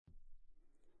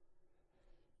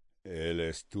El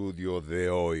estudio de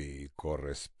hoy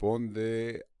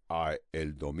corresponde a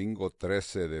el domingo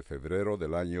 13 de febrero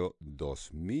del año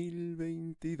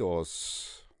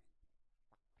 2022.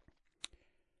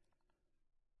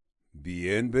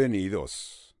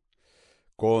 Bienvenidos.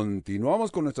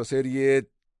 Continuamos con nuestra serie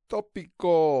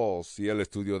Tópicos y el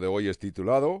estudio de hoy es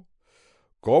titulado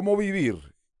 ¿Cómo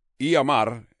vivir y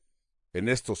amar en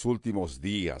estos últimos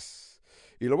días?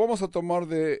 Y lo vamos a tomar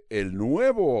de el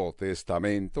Nuevo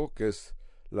Testamento, que es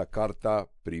la carta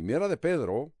primera de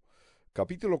Pedro,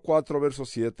 capítulo 4, versos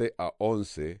 7 a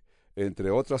 11,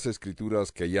 entre otras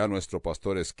escrituras que ya nuestro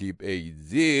pastor Skip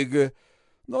Heitzig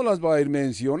nos las va a ir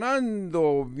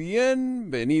mencionando.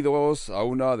 Bienvenidos a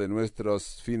una de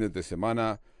nuestros fines de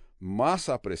semana más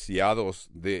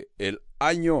apreciados del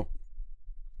año.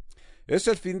 Es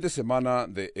el fin de semana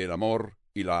del amor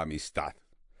y la amistad.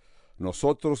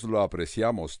 Nosotros lo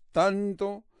apreciamos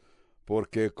tanto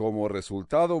porque como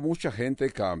resultado mucha gente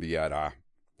cambiará.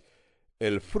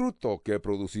 El fruto que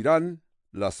producirán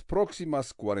las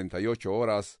próximas 48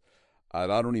 horas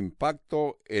hará un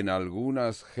impacto en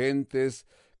algunas gentes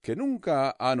que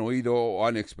nunca han oído o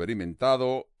han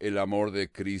experimentado el amor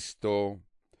de Cristo,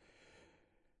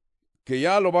 que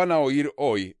ya lo van a oír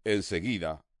hoy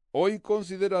enseguida. Hoy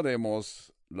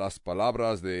consideraremos las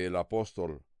palabras del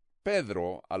apóstol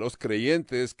Pedro a los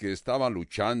creyentes que estaban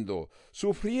luchando,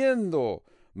 sufriendo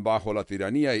bajo la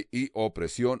tiranía y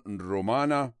opresión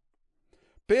romana.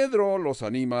 Pedro los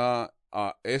anima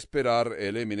a esperar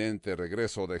el eminente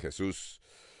regreso de Jesús.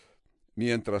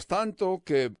 Mientras tanto,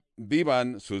 que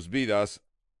vivan sus vidas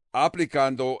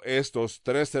aplicando estos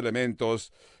tres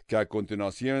elementos que a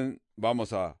continuación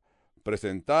vamos a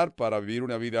presentar para vivir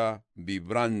una vida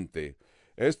vibrante.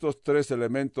 Estos tres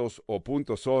elementos o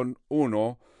puntos son: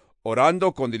 1.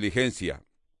 Orando con diligencia.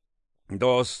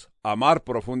 2. Amar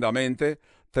profundamente.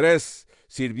 3.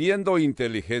 Sirviendo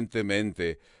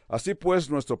inteligentemente. Así pues,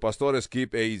 nuestro pastor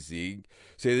Skip Heitzig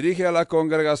se dirige a la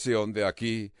congregación de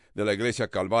aquí, de la iglesia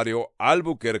Calvary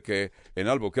Albuquerque, en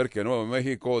Albuquerque, Nuevo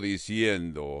México,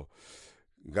 diciendo: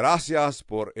 gracias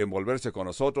por envolverse con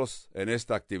nosotros en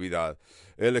esta actividad.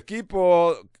 El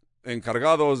equipo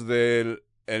encargados del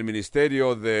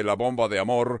ministerio de la bomba de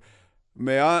amor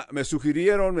me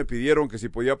sugirieron, me pidieron que si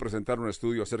podía presentar un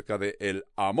estudio acerca de el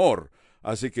amor.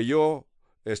 Así que yo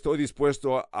estoy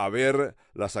dispuesto a ver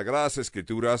las Sagradas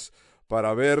Escrituras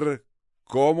para ver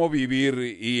cómo vivir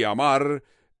y amar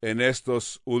en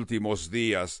estos últimos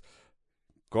días.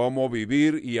 Cómo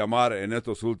vivir y amar en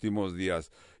estos últimos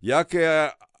días. Ya que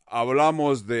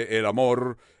hablamos de el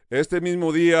amor, este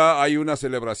mismo día hay una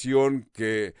celebración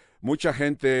que mucha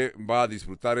gente va a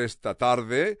disfrutar esta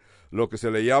tarde, lo que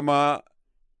se le llama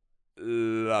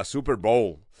la Super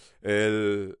Bowl,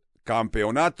 el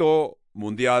Campeonato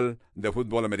Mundial de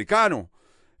Fútbol Americano.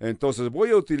 Entonces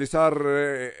voy a utilizar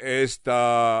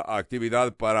esta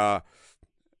actividad para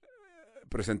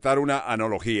presentar una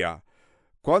analogía.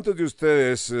 ¿Cuántos de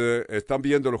ustedes están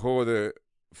viendo el juego de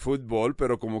fútbol,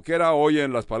 pero como quiera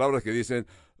oyen las palabras que dicen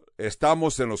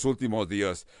estamos en los últimos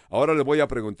días? Ahora les voy a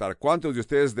preguntar, ¿cuántos de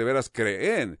ustedes de veras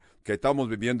creen que estamos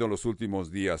viviendo en los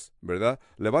últimos días? ¿Verdad?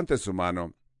 Levanten su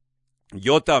mano.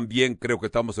 Yo también creo que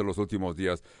estamos en los últimos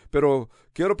días, pero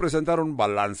quiero presentar un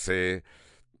balance,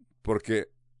 porque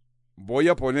voy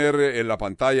a poner en la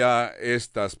pantalla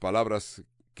estas palabras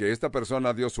que esta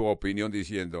persona dio su opinión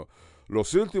diciendo: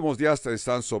 los últimos días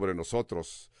están sobre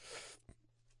nosotros.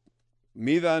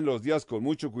 Midan los días con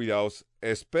mucho cuidado.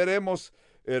 Esperemos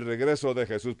el regreso de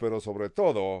Jesús, pero sobre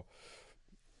todo,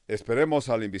 esperemos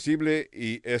al invisible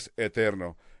y es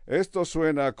eterno. Esto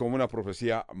suena como una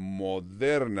profecía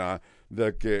moderna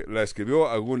de que la escribió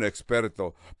algún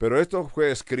experto, pero esto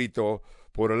fue escrito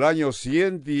por el año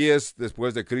 110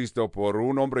 después de Cristo por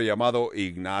un hombre llamado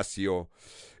Ignacio.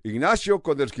 Ignacio,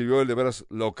 cuando escribió, él de veras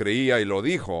lo creía y lo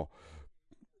dijo.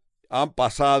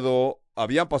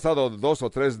 Habían pasado 2 o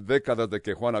 3 décadas de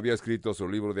que Juan había escrito su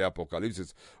libro de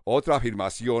Apocalipsis. Otra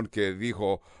afirmación que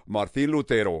dijo Martín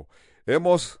Lutero: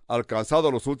 hemos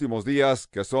alcanzado los últimos días,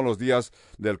 que son los días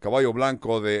del caballo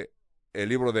blanco de el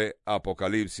libro de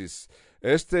Apocalipsis.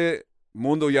 Este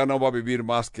mundo ya no va a vivir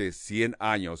más que 100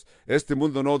 años. Este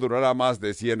mundo no durará más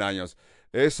de 100 años.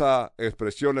 Esa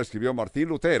expresión la escribió Martín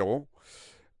Lutero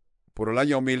por el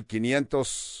año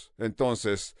 1500.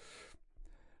 Entonces,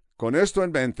 con esto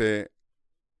en mente,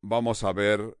 vamos a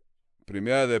ver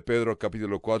 1 de Pedro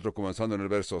capítulo 4, comenzando en el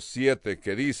verso 7,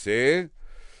 que dice: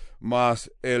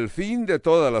 mas el fin de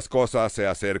todas las cosas se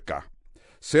acerca.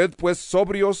 Sed pues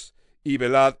sobrios y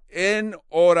velad en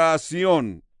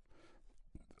oración.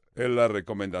 Es la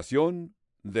recomendación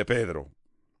de Pedro.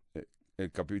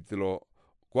 El capítulo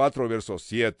 4, verso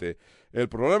 7. El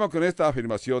problema con esta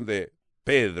afirmación de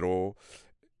Pedro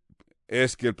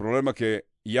es que el problema que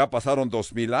ya pasaron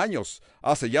 2000 años.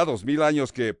 Hace ya 2000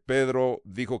 años que Pedro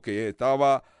dijo que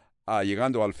estaba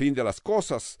llegando al fin de las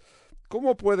cosas.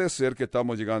 ¿Cómo puede ser que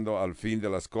estamos llegando al fin de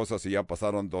las cosas y ya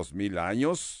pasaron 2000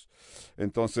 años?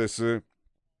 Entonces,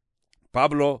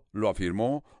 Pablo lo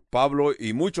afirmó, Pablo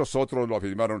y muchos otros lo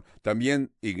afirmaron,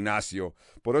 también Ignacio.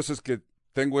 Por eso es que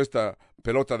tengo esta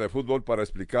pelota de fútbol para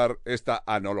explicar esta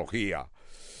analogía.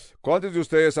 ¿Cuántos de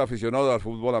ustedes aficionados al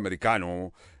fútbol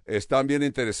americano están bien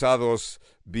interesados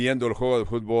viendo el juego de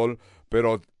fútbol,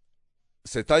 pero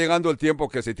se está llegando el tiempo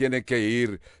que se tiene que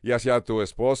ir, ya sea tu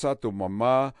esposa, tu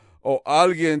mamá, o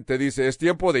alguien te dice, es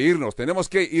tiempo de irnos, tenemos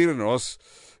que irnos,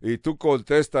 y tú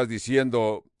contestas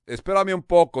diciendo, espérame un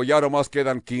poco, ya nomás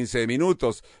quedan 15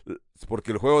 minutos,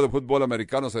 porque el juego de fútbol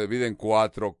americano se divide en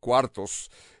 4 cuartos,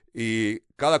 y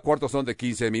cada cuarto son de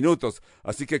 15 minutos.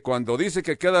 Así que cuando dice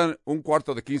que quedan un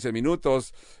cuarto de 15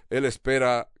 minutos, él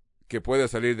espera que puede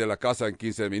salir de la casa en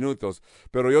 15 minutos.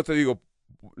 Pero yo te digo,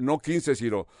 no 15,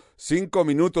 sino 5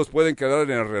 minutos pueden quedar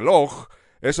en el reloj.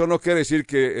 Eso no quiere decir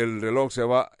que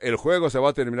el juego se va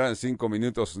a terminar en 5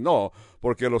 minutos. No,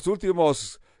 porque los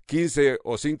últimos 15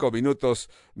 o 5 minutos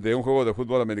de un juego de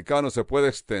fútbol americano se puede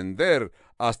extender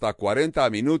hasta 40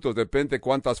 minutos, depende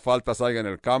cuántas faltas hay en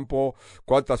el campo,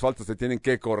 cuántas faltas se tienen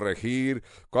que corregir,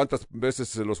 cuántas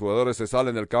veces los jugadores se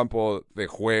salen del campo de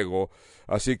juego.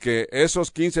 Así que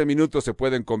esos 15 minutos se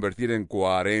pueden convertir en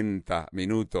 40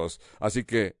 minutos. Así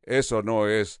que eso no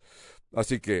es.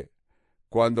 Así que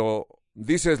cuando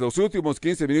dices los últimos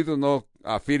 15 minutos, no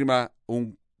afirma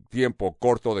un tiempo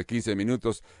corto de 15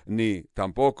 minutos, ni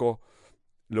tampoco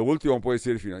lo último puede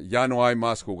decir, ya no hay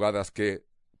más jugadas que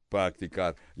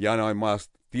practicar, ya no hay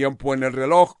más tiempo en el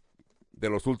reloj de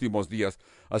los últimos días.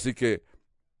 Así que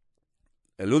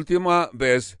la última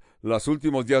vez, los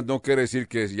últimos días no quiere decir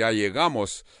que ya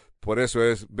llegamos. Por eso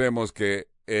vemos que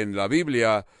en la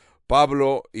Biblia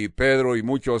Pablo y Pedro y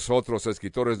muchos otros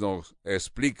escritores nos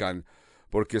explican,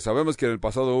 porque sabemos que en el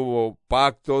pasado hubo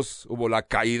pactos, hubo la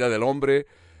caída del hombre.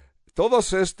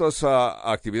 Todas estas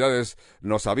actividades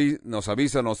nos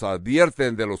avisan, nos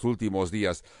advierten de los últimos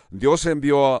días. Dios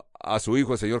envió a su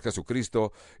Hijo, el Señor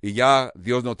Jesucristo, y ya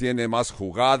Dios no tiene más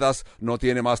jugadas, no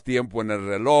tiene más tiempo en el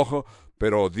reloj,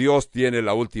 pero Dios tiene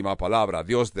la última palabra.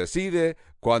 Dios decide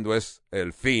cuándo es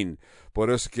el fin. Por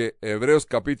eso es que Hebreos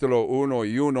capítulo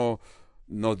 1:1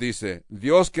 nos dice,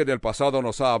 Dios que en el pasado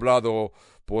nos ha hablado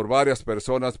por varias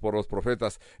personas, por los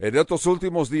profetas, en estos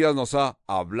últimos días nos ha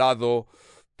hablado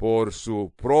por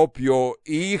su propio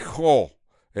Hijo.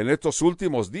 En estos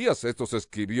últimos días,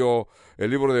 el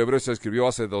libro de Hebreos se escribió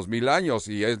hace 2000 años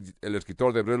y el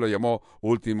escritor de Hebreos lo llamó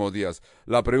últimos días.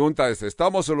 La pregunta es,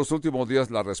 ¿estamos en los últimos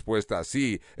días? La respuesta,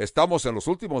 sí, estamos en los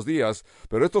últimos días,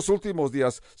 pero estos últimos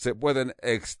días se pueden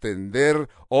extender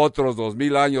otros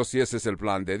 2000 años si ese es el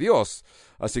plan de Dios.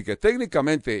 Así que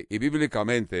técnicamente y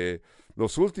bíblicamente,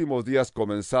 los últimos días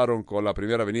comenzaron con la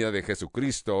primera venida de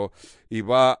Jesucristo y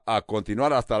va a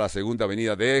continuar hasta la segunda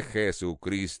venida de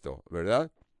Jesucristo, ¿verdad?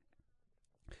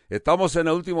 Estamos en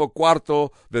el último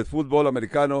cuarto del fútbol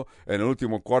americano, en el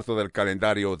último cuarto del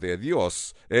calendario de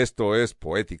Dios. Esto es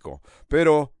poético.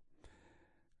 Pero,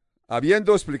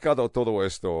 habiendo explicado todo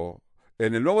esto,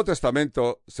 en el Nuevo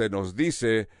Testamento se nos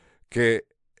dice que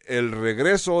el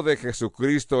regreso de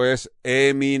Jesucristo es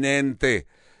eminente.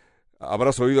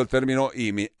 ¿Habrás oído el término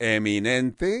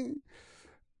eminente?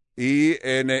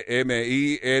 I-N-M-I-N-E-N-T-E,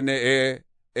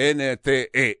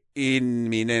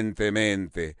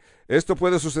 inminentemente. Esto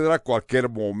puede suceder a cualquier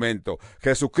momento.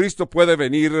 Jesucristo puede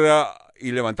venir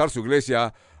y levantar su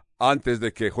iglesia antes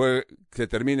de que se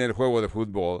termine el juego de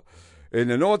fútbol. En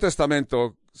el Nuevo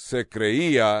Testamento se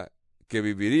creía que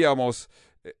viviríamos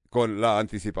con la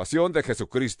anticipación de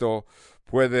Jesucristo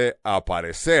puede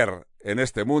aparecer en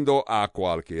este mundo a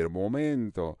cualquier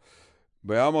momento.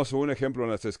 Veamos un ejemplo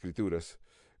en las Escrituras.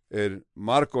 En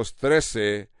Marcos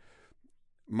 13,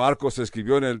 Marcos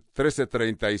escribió en el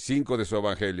 13:35 de su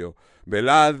Evangelio,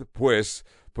 velad, pues,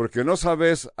 porque no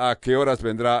sabéis a qué horas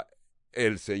vendrá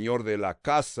el Señor de la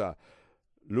casa.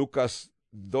 Lucas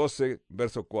 12,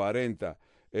 verso 40.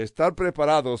 Estar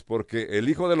preparados porque el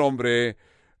Hijo del Hombre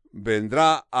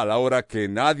vendrá a la hora que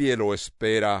nadie lo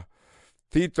espera.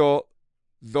 Tito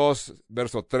 2,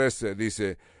 verso 13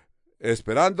 dice,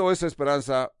 esperando esa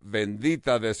esperanza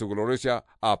bendita de su gloriosa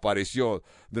aparición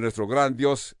de nuestro gran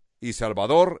Dios y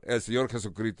Salvador, el Señor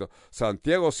Jesucristo.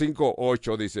 Santiago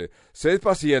 5:8 dice, sed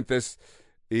pacientes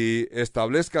y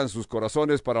establezcan sus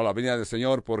corazones para la venida del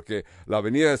Señor, porque la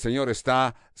venida del Señor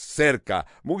está cerca,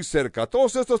 muy cerca.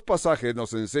 Todos estos pasajes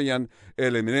nos enseñan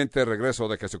el inminente regreso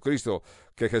de Jesucristo,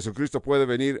 que Jesucristo puede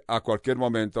venir a cualquier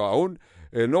momento. Aún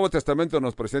el Nuevo Testamento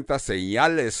nos presenta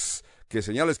señales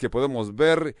que podemos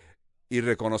ver y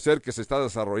reconocer que se está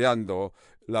desarrollando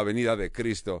la venida de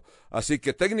Cristo. Así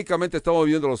que técnicamente estamos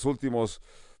viviendo los últimos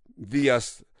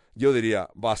días, yo diría,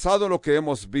 basado en lo que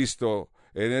hemos visto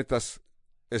en estas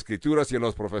Escrituras y en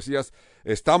las profecías,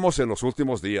 estamos en los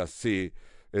últimos días. Sí,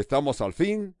 estamos al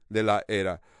fin de la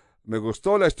era. Me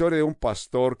gustó la historia de un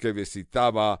pastor que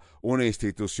visitaba una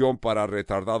institución para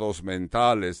retardados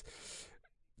mentales.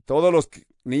 Todos los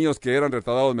niños que eran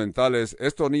retardados mentales,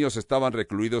 estos niños estaban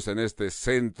recluidos en este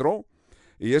centro,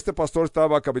 y este pastor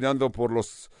estaba caminando por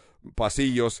los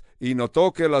pasillos y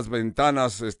notó que las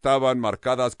ventanas estaban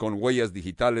marcadas con huellas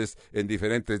digitales en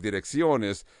diferentes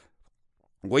direcciones.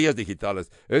 Huellas digitales.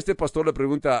 Este pastor le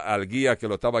pregunta al guía que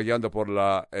lo estaba guiando por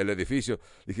el edificio.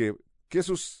 Dije,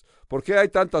 ¿por qué hay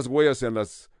tantas huellas en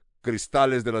los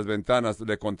cristales de las ventanas?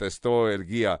 Le contestó el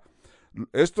guía.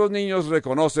 Estos niños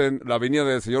reconocen la venida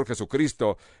del Señor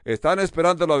Jesucristo. Están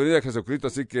esperando la venida de Jesucristo,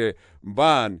 así que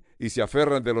van y se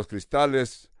aferran de los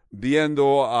cristales,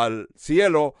 viendo al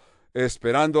cielo,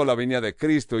 esperando la venida de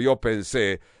Cristo. Yo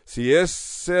pensé, si es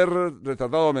ser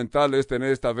retardado mental, es tener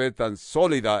esta fe tan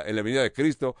sólida en la venida de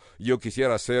Cristo, yo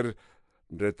quisiera ser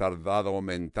retardado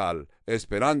mental,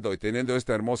 esperando y teniendo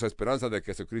esta hermosa esperanza de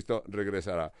que Jesucristo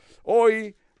regresará.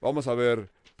 Hoy vamos a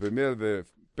ver 1 de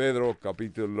Pedro,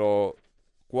 capítulo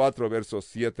 4, versos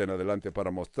 7 en adelante,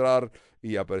 para mostrar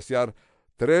y apreciar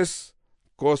tres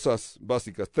cosas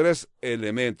básicas, tres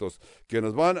elementos que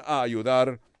nos van a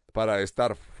ayudar para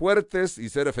estar fuertes y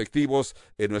ser efectivos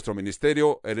en nuestro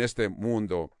ministerio en este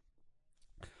mundo.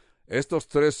 Estos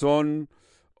tres son: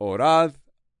 orad,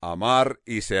 amar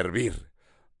y servir.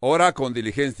 Ora con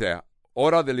diligencia,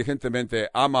 ora diligentemente,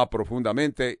 ama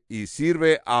profundamente y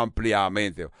sirve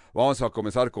ampliamente. Vamos a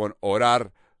comenzar con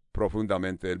orar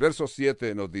profundamente. El verso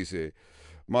 7 nos dice: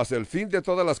 mas el fin de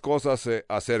todas las cosas se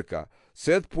acerca.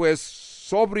 Sed pues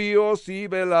sobrios y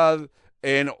velad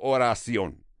en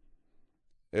oración.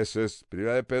 Eso es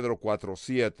 1 de Pedro 4,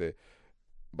 7.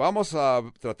 Vamos a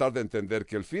tratar de entender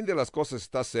que el fin de las cosas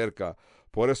está cerca.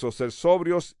 Por eso, ser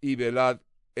sobrios y velad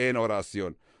en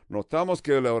oración. Notamos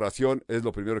que la oración es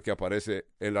lo primero que aparece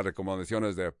en las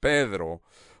recomendaciones de Pedro,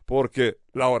 porque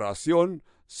la oración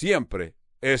siempre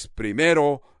es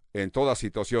primero en todas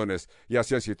situaciones, ya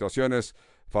sean situaciones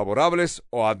favorables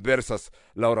o adversas.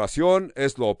 La oración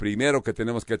es lo primero que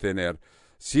tenemos que tener.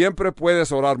 Siempre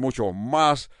puedes orar mucho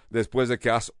más después de que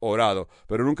has orado,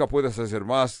 pero nunca puedes hacer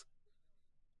más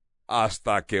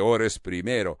hasta que ores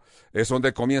primero. Es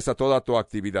donde comienza toda tu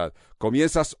actividad.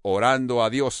 Comienzas orando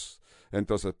a Dios.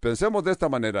 Entonces, pensemos de esta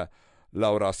manera. La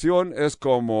oración es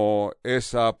como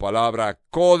esa palabra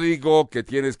código que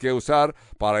tienes que usar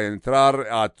para entrar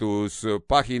a tus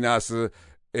páginas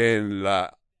en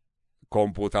la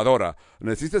computadora.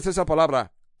 Necesitas esa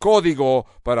palabra código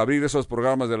para abrir esos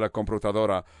programas de la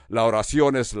computadora. La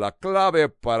oración es la clave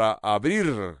para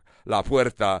abrir la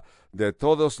puerta de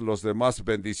todas las demás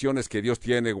bendiciones que Dios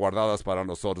tiene guardadas para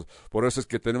nosotros. Por eso es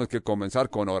que tenemos que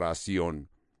comenzar con oración.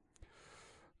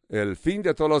 El fin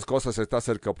de todas las cosas está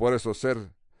cerca, por eso ser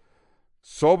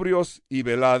sobrios y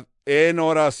velad en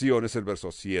oración, es el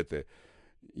verso 7.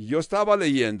 Yo estaba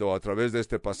leyendo a través de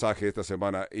este pasaje esta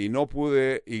semana y no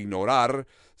pude ignorar,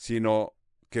 sino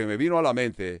que me vino a la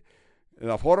mente,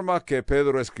 la forma que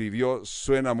Pedro escribió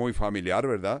suena muy familiar,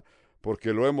 ¿verdad?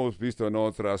 Porque lo hemos visto en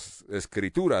otras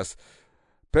escrituras.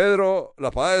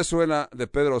 La palabra de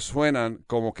Pedro suenan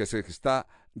como que se está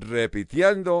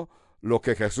repitiendo lo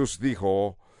que Jesús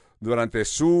dijo durante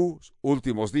sus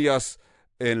últimos días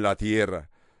en la tierra.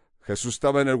 Jesús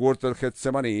estaba en el huerto del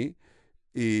Getsemaní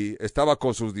y estaba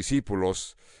con sus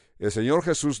discípulos. El Señor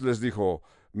Jesús les dijo: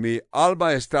 mi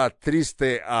alma está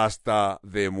triste hasta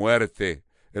de muerte.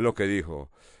 Es lo que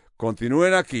dijo.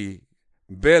 Continúen aquí,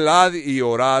 velad y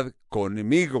orad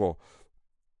conmigo.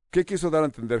 ¿Qué quiso dar a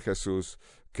entender Jesús?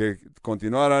 Que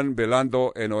continuaran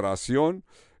velando en oración.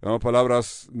 En otras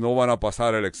palabras, no van a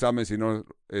pasar el examen si no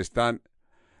están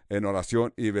en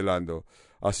oración y velando.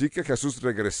 Así que Jesús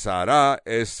regresará,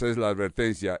 esa es la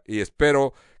advertencia, y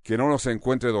espero que no nos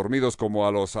encuentre dormidos como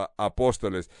a los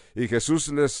apóstoles. Y Jesús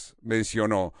les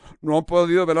mencionó: ¿no han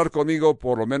podido velar conmigo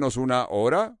por lo menos una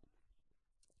hora?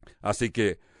 Así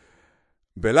que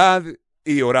velad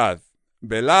y orad,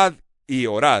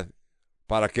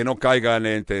 para que no caigan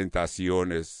en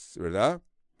tentaciones, ¿verdad?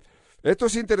 Esto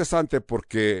es interesante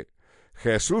porque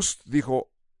Jesús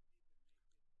dijo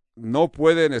no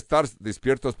pueden estar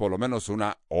despiertos por lo menos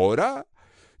una hora?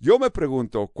 Yo me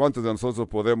pregunto, ¿cuántos de nosotros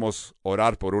podemos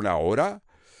orar por una hora?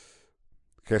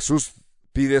 Jesús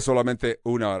pide solamente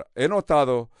una hora. He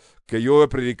notado que yo he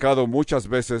predicado muchas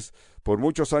veces, por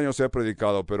muchos años he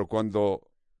predicado, pero cuando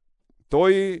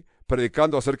estoy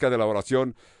predicando acerca de la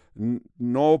oración,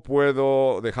 no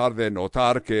puedo dejar de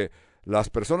notar que las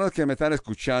personas que me están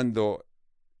escuchando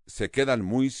se quedan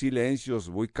muy silencios,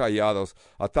 muy callados,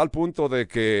 a tal punto de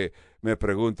que me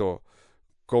pregunto,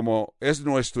 como es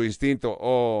nuestro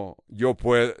instinto, yo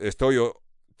puedo,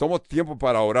 tomo tiempo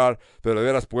para orar, pero de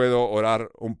veras puedo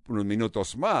orar unos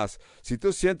minutos más. Si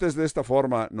tú sientes de esta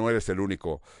forma, no eres el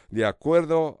único. De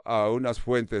acuerdo a unas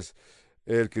fuentes,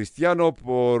 el cristiano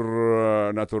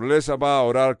por naturaleza va a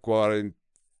orar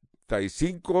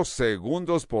 45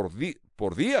 segundos por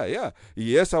día, ya.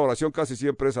 Y esa oración casi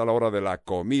siempre es a la hora de la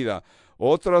comida.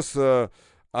 Otros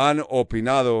han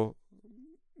opinado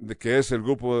de que es el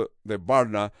grupo de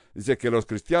Barna, dice que los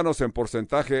cristianos en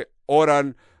porcentaje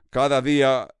oran cada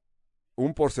día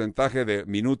un porcentaje de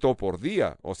minuto por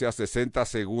día, o sea, 60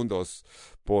 segundos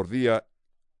por día.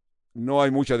 No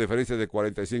hay mucha diferencia de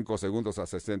 45 segundos a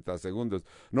 60 segundos.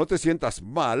 No te sientas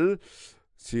mal,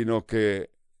 sino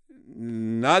que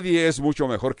nadie es mucho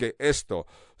mejor que esto.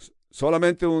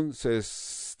 Solamente un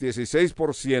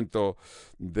 16%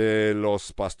 de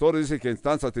los pastores dicen que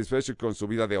están satisfechos con su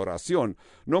vida de oración.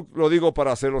 No lo digo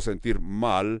para hacerlo sentir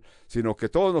mal, sino que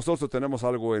todos nosotros tenemos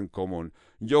algo en común.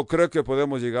 Yo creo que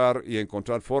podemos llegar y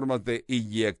encontrar formas de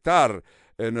inyectar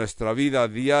en nuestra vida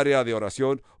diaria de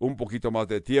oración un poquito más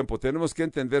de tiempo. Tenemos que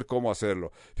entender cómo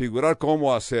hacerlo, figurar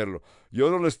cómo hacerlo. Yo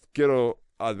no les quiero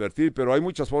advertir, pero hay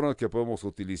muchas formas que podemos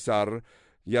utilizar,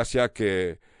 ya sea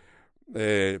que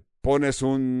pones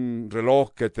un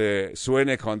reloj que te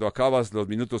suene cuando acabas los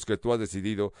minutos que tú has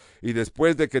decidido, y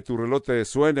después de que tu reloj te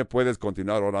suene puedes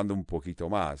continuar orando un poquito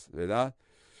más, ¿verdad?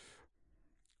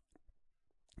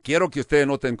 Quiero que ustedes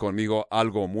noten conmigo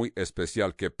algo muy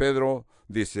especial que Pedro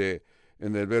dice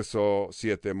en el verso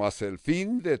 7, mas el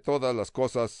fin de todas las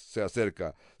cosas se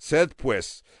acerca. Sed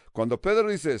pues. Cuando Pedro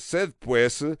dice, sed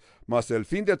pues, mas el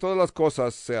fin de todas las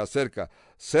cosas se acerca.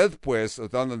 Sed pues,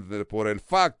 por el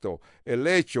facto, el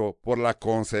hecho, por la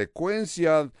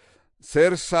consecuencia,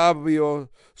 ser sabios,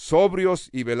 sobrios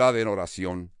y velad en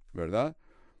oración, ¿verdad?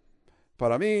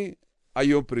 Para mí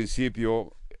hay un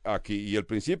principio aquí, y el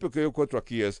principio que yo encuentro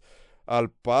aquí es, al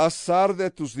pasar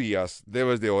de tus días,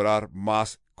 debes de orar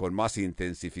con más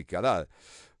intensificadad.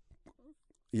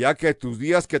 Ya que tus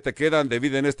días que te quedan de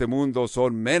vida en este mundo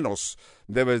son menos,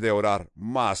 debes de orar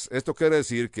más. Esto quiere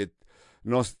decir que,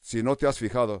 si no te has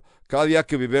fijado, cada día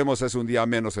que vivimos es un día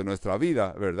menos en nuestra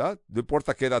vida, ¿verdad? No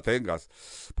importa qué edad tengas.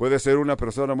 Puede ser una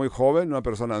persona muy joven, una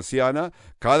persona anciana.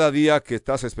 Cada día que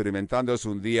estás experimentando es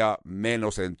un día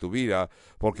menos en tu vida,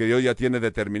 porque Dios ya tiene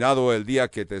determinado el día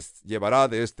que te llevará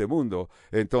de este mundo.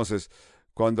 Entonces,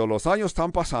 cuando los años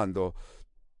están pasando,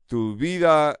 tu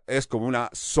vida es como una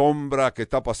sombra que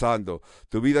está pasando.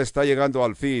 Tu vida está llegando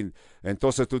al fin.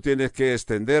 Entonces tú tienes que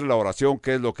extender la oración,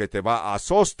 que es lo que te va a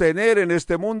sostener en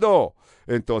este mundo.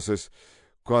 Entonces,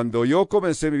 cuando yo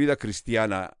comencé mi vida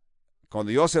cristiana,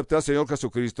 cuando yo acepté al Señor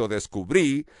Jesucristo,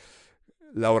 descubrí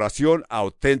la oración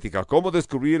auténtica. ¿Cómo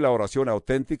descubrí la oración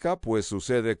auténtica? Pues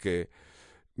sucede que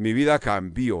mi vida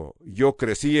cambió. Yo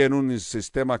crecí en un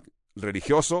sistema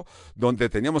religioso donde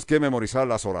teníamos que memorizar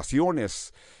las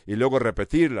oraciones y luego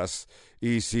repetirlas,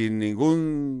 y sin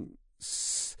ningún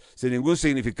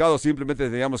significado, simplemente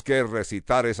teníamos que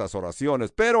recitar esas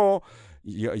oraciones. Pero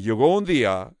llegó un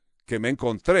día que me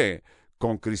encontré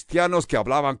con cristianos que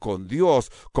hablaban con Dios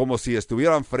como si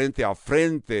estuvieran frente a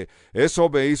frente. Eso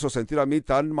me hizo sentir a mí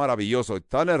tan maravilloso y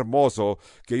tan hermoso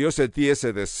que yo sentí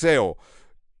ese deseo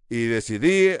y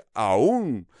decidí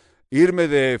aún irme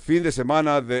de fin de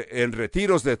semana en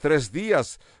retiros de 3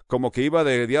 días, como que iba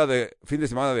de fin de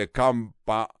semana de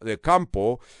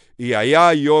campo, y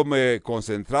allá yo me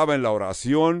concentraba en la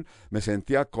oración, me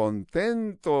sentía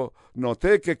contento.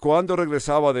 Noté que cuando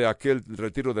regresaba de aquel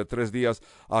retiro de 3 días,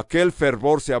 aquel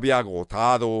fervor se había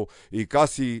agotado y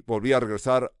casi volví a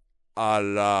regresar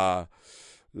al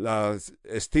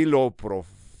estilo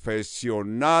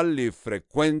profesional y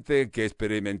frecuente que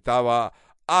experimentaba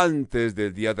antes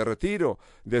del día de retiro.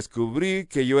 Descubrí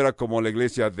que yo era como la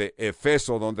iglesia de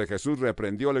Efeso, donde Jesús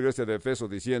reprendió a la iglesia de Efeso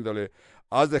diciéndole,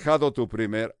 has dejado tu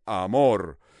primer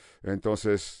amor.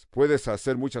 Entonces, puedes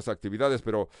hacer muchas actividades,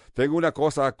 pero tengo una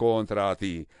cosa contra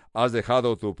ti. Has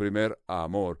dejado tu primer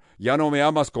amor. Ya no me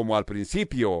amas como al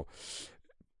principio.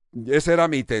 Esa era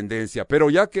mi tendencia. Pero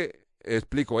ya que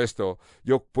explico esto,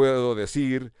 yo puedo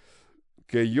decir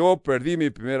que yo perdí mi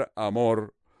primer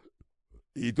amor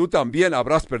Y tú también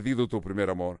habrás perdido tu primer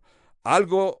amor.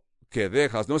 Algo que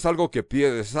dejas, no es algo que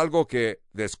pierdes, es algo que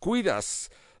descuidas.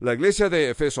 La iglesia de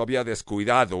Efeso había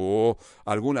descuidado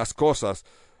algunas cosas.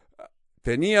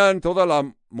 Tenían todos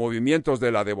los movimientos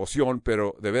de la devoción,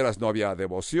 pero de veras no había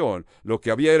devoción. Lo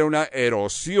que había era una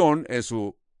erosión en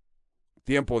su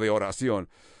tiempo de oración.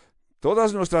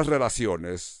 Todas nuestras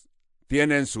relaciones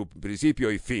tienen su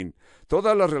principio y fin.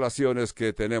 Todas las relaciones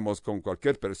que tenemos con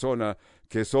cualquier persona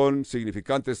que son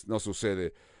significantes no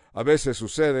sucede. A veces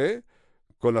sucede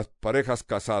con las parejas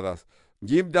casadas.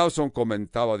 Jim Dawson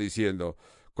comentaba diciendo,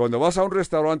 cuando vas a un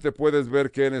restaurante puedes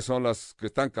ver quiénes son los que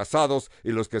están casados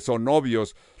y los que son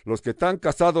novios. Los que están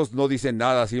casados no dicen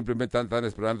nada, simplemente están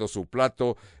esperando su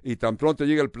plato y tan pronto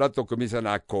llega el plato comienzan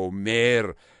a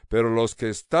comer. Pero los que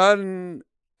están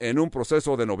en un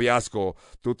proceso de noviazgo,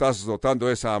 tú estás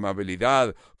notando esa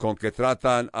amabilidad con que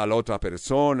tratan a la otra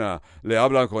persona, le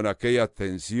hablan con aquella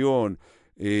atención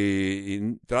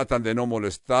y tratan de no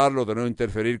molestarlo, de no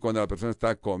interferir cuando la persona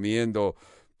está comiendo,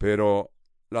 pero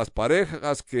las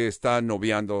parejas que están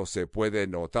noviando se puede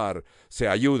notar, se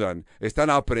ayudan, están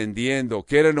aprendiendo,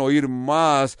 quieren oír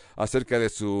más acerca de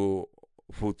su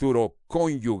futuro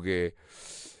cónyuge.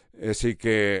 Así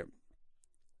que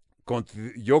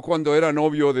yo cuando era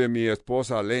novio de mi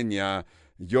esposa Lenia,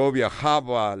 yo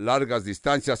viajaba largas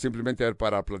distancias simplemente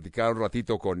para platicar un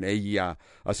ratito con ella.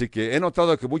 Así que he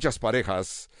notado que muchas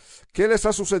parejas, ¿qué les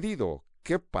ha sucedido?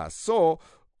 ¿Qué pasó?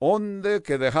 ¿Dónde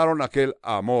que dejaron aquel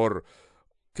amor?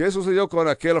 ¿Qué sucedió con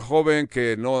aquel joven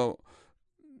que no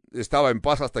estaba en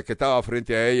paz hasta que estaba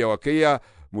frente a ella? O aquella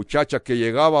muchacha que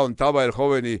llegaba donde estaba el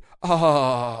joven y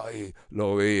 ¡ay!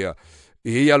 Lo veía.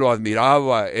 Y ella lo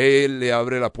admiraba. Él le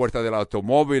abre la puerta del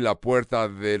automóvil, la puerta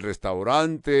del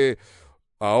restaurante.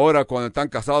 Ahora cuando están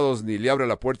casados ni le abre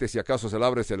la puerta y si acaso se la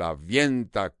abre se la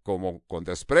avienta como con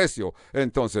desprecio.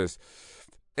 Entonces,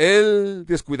 el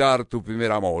descuidar tu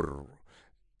primer amor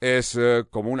es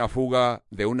como una fuga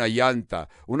de una llanta.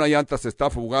 Una llanta se está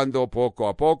fugando poco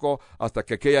a poco hasta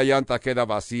que aquella llanta queda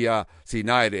vacía sin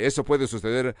aire. Eso puede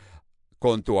suceder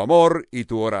con tu amor y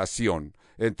tu oración.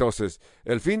 Entonces,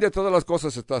 el fin de todas las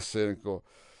cosas está cerca.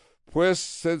 Pues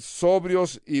sed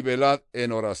sobrios y velad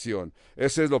en oración.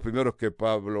 Ese es lo primero que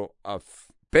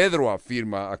Pedro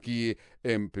afirma aquí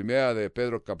en 1 de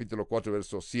Pedro capítulo 4,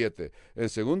 verso 7. En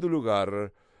segundo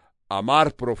lugar,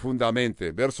 amar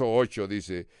profundamente. Verso 8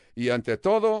 dice, y ante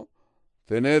todo,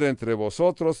 tener entre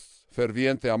vosotros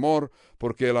ferviente amor,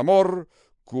 porque el amor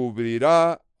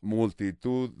cubrirá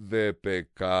multitud de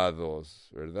pecados,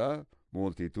 ¿verdad?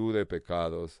 Multitud de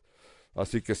pecados.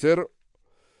 Así que ser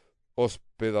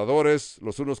hospedadores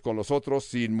los unos con los otros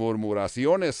sin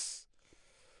murmuraciones.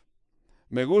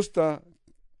 Me gusta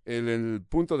el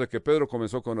punto de que Pedro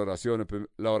comenzó con oración.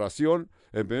 La oración,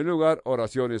 en primer lugar,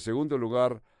 oración, y en segundo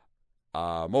lugar,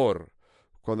 amor.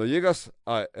 Cuando llegas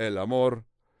al amor,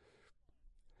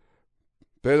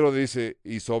 Pedro dice,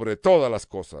 y sobre todas las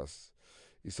cosas,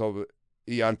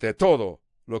 y ante todo,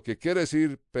 lo que quiere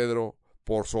decir Pedro,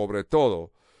 por sobre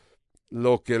todo,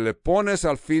 lo que le pones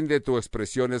al fin de tu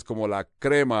expresión es como la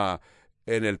crema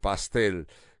en el pastel.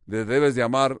 Debes de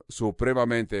amar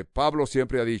supremamente. Pablo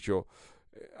siempre ha dicho,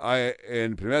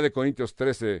 en 1 Corintios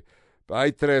 13,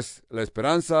 hay tres, la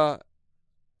esperanza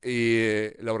y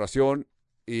la oración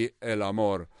y el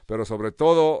amor. Pero sobre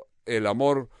todo, el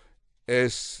amor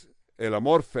es el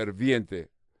amor ferviente.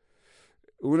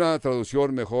 Una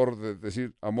traducción mejor de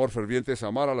decir amor ferviente es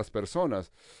amar a las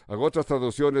personas. Otras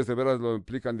traducciones de veras lo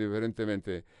implican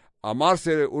diferentemente.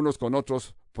 Amarse unos con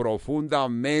otros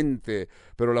profundamente.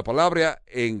 Pero la palabra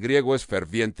en griego es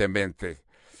fervientemente.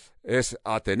 Es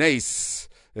atenéis.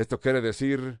 Esto quiere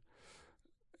decir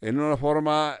en una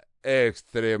forma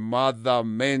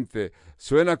extremadamente.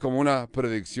 Suena como una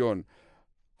predicción.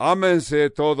 Ámense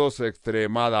todos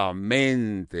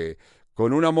extremadamente.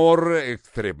 Con un amor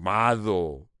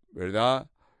extremado, ¿verdad?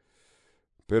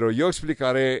 Pero yo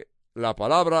explicaré, la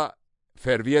palabra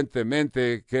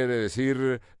fervientemente quiere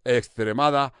decir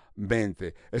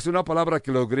extremadamente. Es una palabra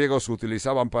que los griegos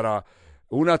utilizaban para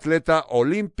un atleta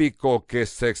olímpico que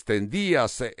se extendía,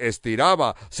 se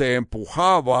estiraba, se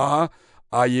empujaba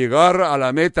a llegar a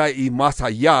la meta y más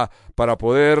allá para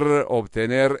poder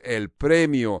obtener el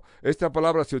premio. Esta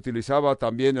palabra se utilizaba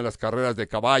también en las carreras de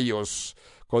caballos.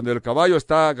 Cuando el caballo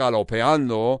está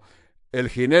galopeando, el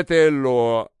jinete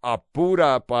lo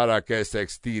apura para que se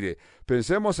estire.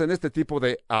 Pensemos en este tipo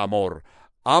de amor.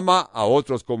 Ama a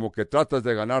otros como que tratas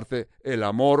de ganarte el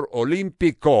amor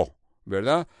olímpico,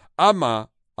 ¿verdad?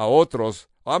 Ama a otros,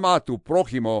 ama a tu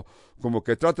prójimo como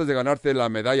que tratas de ganarte la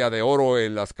medalla de oro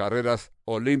en las carreras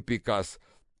olímpicas.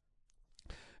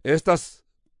 Estas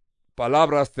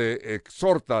palabras te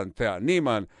exhortan, te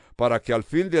animan, para que al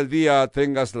fin del día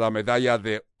tengas la medalla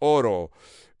de oro.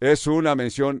 Es una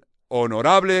mención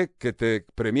honorable que te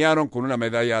premiaron con una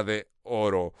medalla de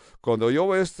oro. Cuando yo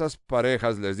veo a estas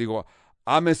parejas, les digo,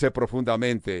 ámense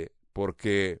profundamente,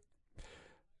 porque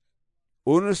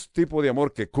uno es tipo de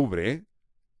amor que cubre,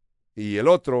 y el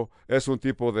otro es un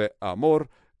tipo de amor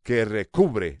que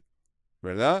recubre,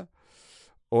 ¿verdad?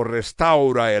 O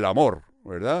restaura el amor,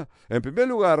 ¿verdad? En primer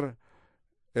lugar,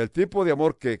 el tipo de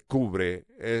amor que cubre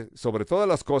es, sobre todas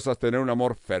las cosas, tener un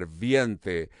amor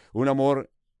ferviente, un amor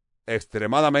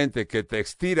extremadamente que te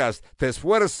estiras, te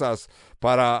esfuerzas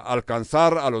para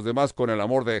alcanzar a los demás con el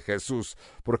amor de Jesús,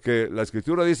 porque la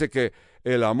Escritura dice que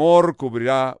el amor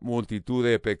cubrirá multitud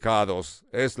de pecados.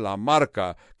 Es la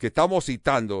marca que estamos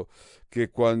citando, que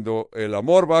cuando el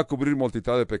amor va a cubrir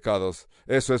multitud de pecados,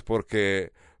 eso es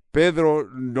porque Pedro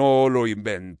no lo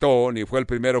inventó, ni fue el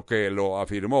primero que lo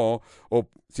afirmó,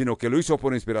 sino que lo hizo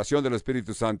por inspiración del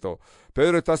Espíritu Santo.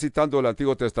 Pedro está citando el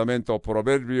Antiguo Testamento,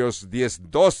 Proverbios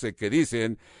 10:12, que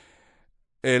dicen,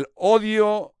 el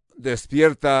odio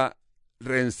despierta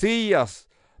rencillas,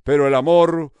 pero el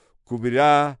amor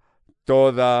cubrirá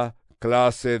toda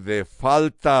clase de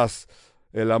faltas.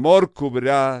 El amor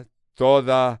cubrirá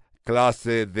toda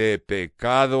clase de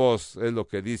pecados, es lo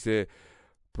que dice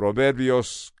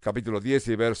Proverbios capítulo 10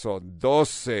 y verso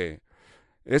 12.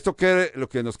 Lo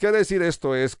que nos quiere decir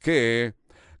esto es que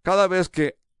cada vez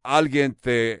que alguien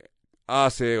te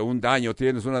hace un daño,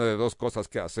 tienes una de dos cosas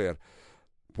que hacer.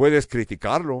 Puedes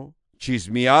criticarlo,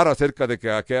 chismear acerca de que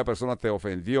aquella persona te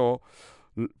ofendió.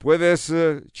 Puedes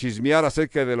chismear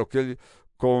acerca de lo que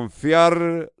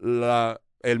confiar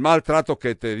el maltrato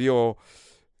que te dio.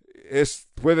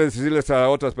 Puedes decirles a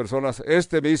otras personas,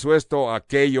 me hizo esto,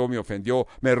 aquello, me ofendió,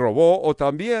 me robó. O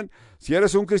también, si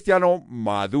eres un cristiano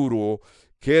maduro,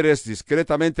 quieres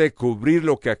discretamente cubrir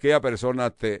lo que aquella persona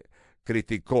te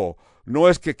criticó. No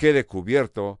es que quede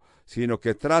cubierto, sino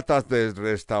que tratas de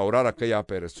restaurar a aquella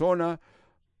persona.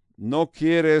 No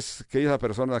quieres que esa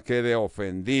persona quede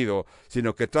ofendido,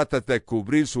 sino que tratas de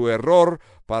cubrir su error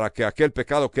para que aquel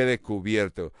pecado quede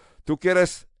cubierto. Tú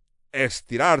quieres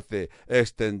estirarte,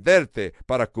 extenderte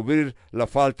para cubrir la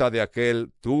falta de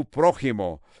aquel tu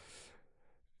prójimo.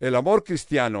 El amor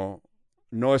cristiano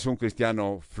no es un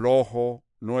cristiano flojo,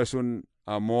 no es un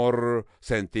amor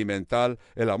sentimental.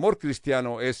 El amor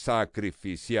cristiano es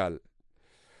sacrificial.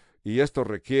 Y esto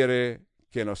requiere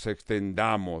que nos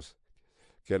extendamos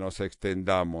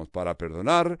para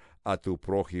perdonar a tu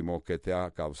prójimo que te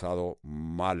ha causado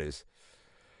males.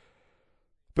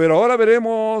 Pero ahora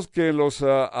veremos que los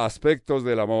aspectos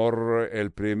del amor,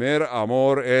 el primer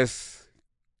amor es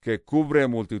que cubre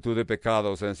multitud de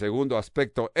pecados. El segundo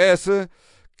aspecto es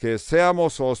que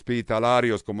seamos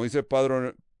hospitalarios, como dice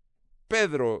Pedro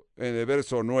en el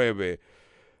verso 9.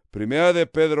 Primera de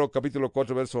Pedro, capítulo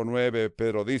 4, verso 9,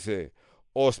 Pedro dice,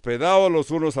 hospedaos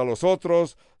los unos a los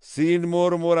otros sin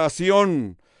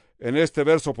murmuración. En este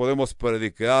verso podemos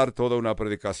predicar toda una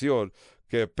predicación,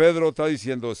 que Pedro está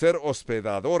diciendo, ser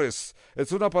hospedadores.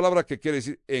 Es una palabra que quiere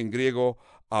decir en griego,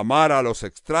 amar a los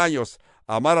extraños,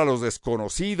 amar a los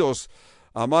desconocidos,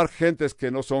 amar gentes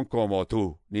que no son como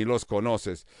tú, ni los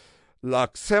conoces.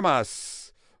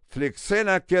 Laxemas,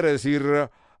 flixena quiere decir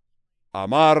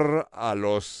amar a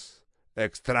los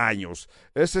extraños.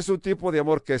 Ese es un tipo de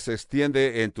amor que se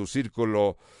extiende en tu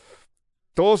círculo.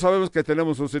 Todos sabemos que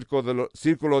tenemos un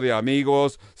círculo de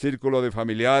amigos, círculo de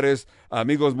familiares,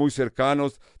 amigos muy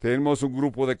cercanos. Tenemos un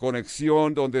grupo de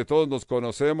conexión donde todos nos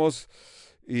conocemos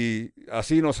y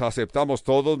así nos aceptamos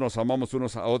todos, nos amamos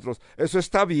unos a otros. Eso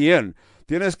está bien.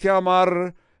 Tienes que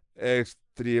amar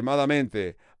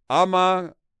extremadamente.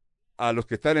 Ama a los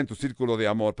que están en tu círculo de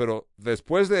amor, pero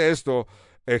después de esto,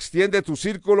 extiende tu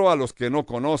círculo a los que no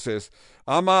conoces.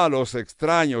 Ama a los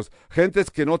extraños,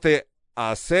 gentes que no te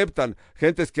aceptan,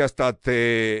 gentes que hasta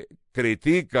te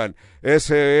critican.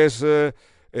 Ese es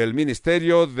el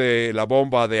ministerio de la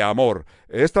bomba de amor.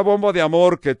 Esta bomba de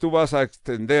amor que tú vas a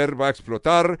extender va a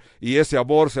explotar y ese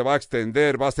amor se va a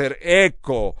extender, va a ser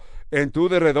eco en tu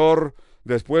derredor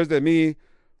después de mí,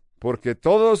 porque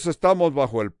todos estamos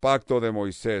bajo el pacto de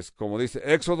Moisés. Como dice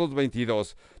Éxodo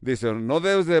 22, dice, no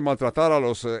debes de maltratar a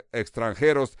los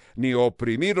extranjeros ni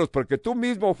oprimirlos, porque tú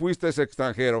mismo fuiste ese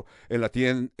extranjero en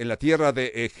la tierra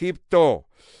de Egipto.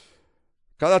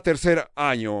 Cada tercer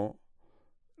año,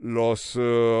 los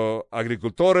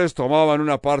agricultores tomaban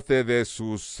una parte de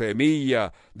su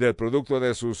semilla, del producto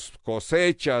de sus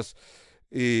cosechas,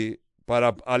 y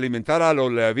para alimentar a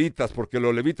los levitas, porque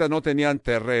los levitas no tenían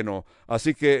terreno.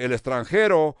 Así que el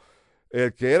extranjero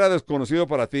el que era desconocido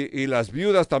para ti, y las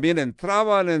viudas también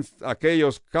entraban en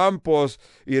aquellos campos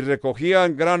y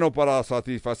recogían grano para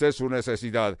satisfacer su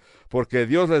necesidad, porque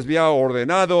Dios les había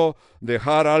ordenado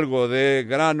dejar algo de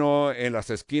grano en las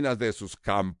esquinas de sus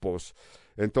campos.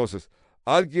 Entonces,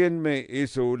 alguien me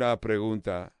hizo una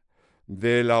pregunta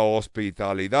de la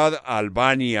hospitalidad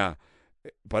albania.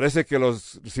 Parece que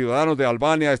los ciudadanos de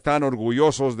Albania están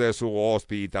orgullosos de su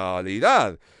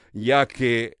hospitalidad, ya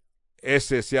que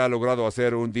ese se ha logrado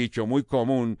hacer un dicho muy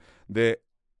común de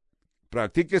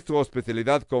practiques tu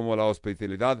hospitalidad como la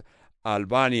hospitalidad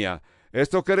albania.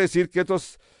 Esto quiere decir que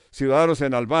estos ciudadanos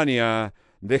en Albania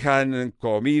dejan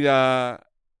comida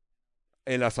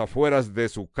en las afueras de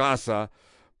su casa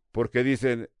porque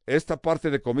dicen, esta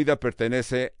parte de comida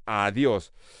pertenece a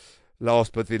Dios. La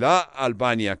hospitalidad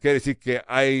albania quiere decir que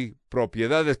hay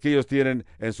propiedades que ellos tienen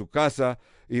en su casa.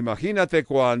 Imagínate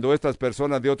cuando estas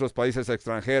personas de otros países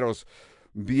extranjeros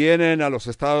vienen a los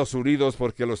Estados Unidos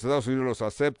porque los Estados Unidos los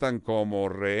aceptan como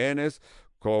rehenes,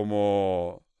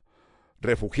 como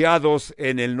refugiados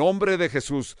en el nombre de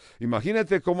Jesús.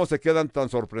 Imagínate cómo se quedan tan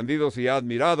sorprendidos y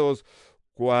admirados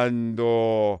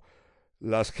cuando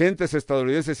las gentes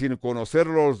estadounidenses, sin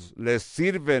conocerlos, les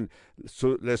sirven,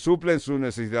 les suplen sus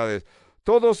necesidades.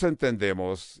 Todos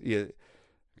entendemos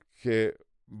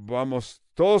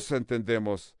todos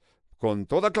entendemos con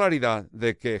toda claridad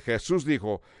de que Jesús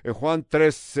dijo en Juan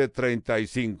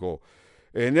 13:35,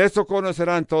 en esto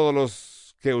conocerán todos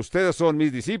los que ustedes son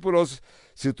mis discípulos,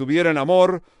 si tuvieran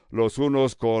amor los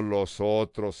unos con los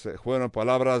otros. Fueron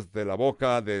palabras de la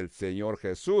boca del Señor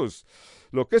Jesús.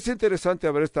 Lo que es interesante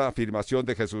ver esta afirmación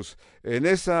de Jesús. En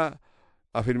esa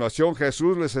afirmación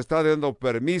Jesús les está dando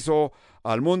permiso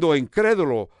al mundo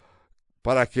incrédulo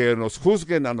para que nos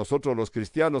juzguen a nosotros los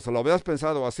cristianos. ¿Lo habías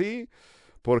pensado así?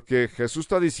 Porque Jesús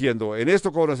está diciendo, en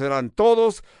esto conocerán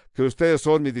todos que ustedes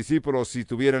son mis discípulos si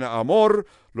tuvieran amor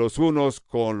los unos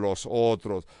con los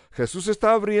otros. Jesús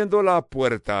está abriendo la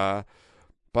puerta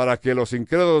para que los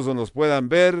incrédulos nos puedan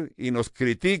ver y nos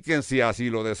critiquen si así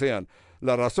lo desean.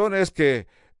 La razón es que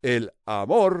el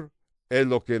amor es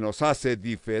lo que nos hace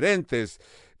diferentes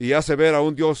y hace ver a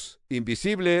un Dios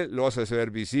invisible, lo hace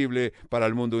ser visible para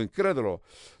el mundo incrédulo.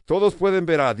 Todos pueden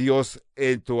ver a Dios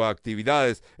en tus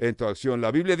actividades, en tu acción.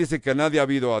 La Biblia dice que nadie ha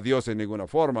visto a Dios en ninguna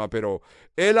forma, pero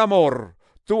el amor,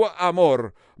 tu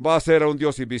amor, va a ser a un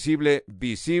Dios invisible,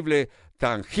 visible,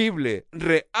 tangible,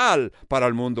 real para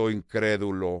el mundo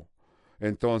incrédulo.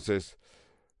 Entonces,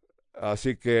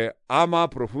 así que ama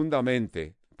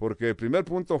profundamente, porque el primer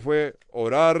punto fue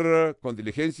orar con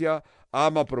diligencia,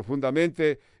 ama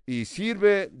profundamente y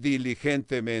sirve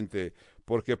diligentemente,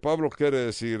 porque Pablo quiere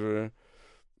decir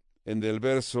en el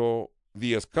verso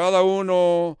 10, cada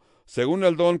uno según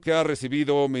el don que ha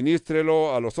recibido,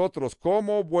 ministrelo a los otros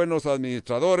como buenos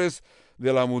administradores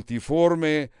de la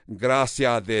multiforme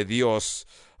gracia de Dios.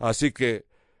 Así que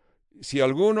si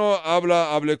alguno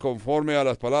hable conforme a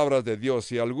las palabras de Dios.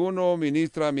 Si alguno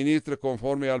ministre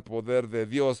conforme al poder de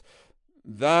Dios.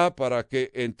 Da para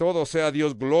que en todo sea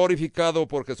Dios glorificado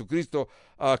por Jesucristo,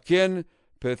 a quien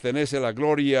pertenece la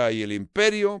gloria y el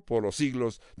imperio por los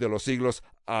siglos de los siglos.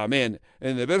 Amén.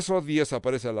 En el verso 10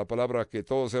 aparece la palabra que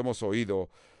todos hemos oído,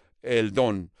 el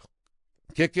don.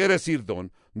 ¿Qué quiere decir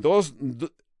don?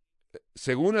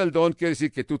 Según el don quiere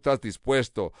decir que tú estás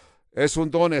dispuesto. Es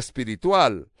un don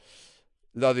espiritual.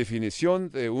 La definición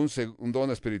de un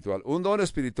don espiritual. Un don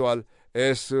espiritual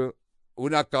es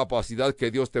una capacidad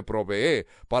que Dios te provee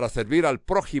para servir al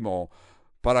prójimo,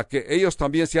 para que ellos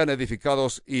también sean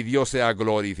edificados y Dios sea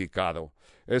glorificado.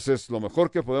 Eso es lo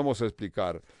mejor que podemos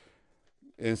explicar.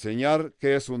 Enseñar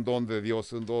qué es un don de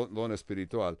Dios, un don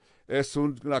espiritual. Es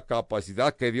una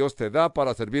capacidad que Dios te da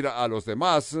para servir a los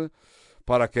demás,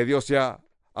 para que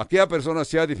aquella persona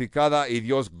sea edificada y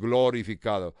Dios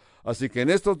glorificado. Así que en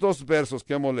estos dos versos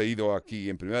que hemos leído aquí,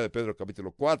 en 1 de Pedro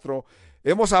capítulo 4,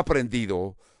 hemos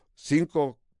aprendido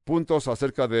 5 puntos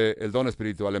acerca del don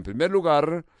espiritual. En primer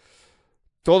lugar,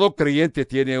 todo creyente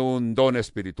tiene un don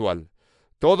espiritual.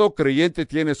 Todo creyente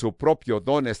tiene su propio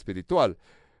don espiritual.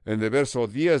 En el verso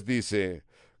 10 dice,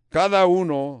 cada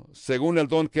uno según el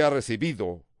don que ha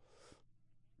recibido.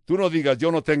 Tú no digas,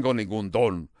 yo no tengo ningún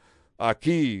don.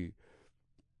 Aquí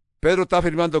Pedro está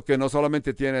afirmando que no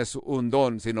solamente tienes un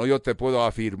don, sino yo te puedo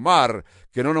afirmar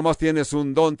que no nomás tienes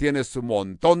un don, tienes un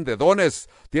montón de dones.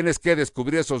 Tienes que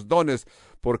descubrir esos dones,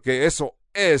 porque eso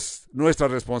es nuestra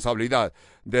responsabilidad.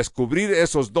 Descubrir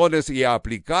esos dones y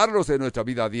aplicarlos en nuestra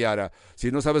vida diaria.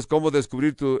 Si no sabes cómo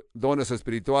descubrir tus dones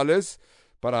espirituales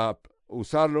para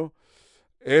usarlo,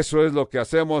 eso es lo que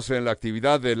hacemos en la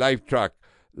actividad de Life Track.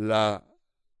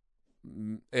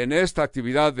 En esta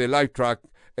actividad de Life Track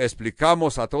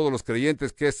explicamos a todos los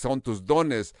creyentes qué son tus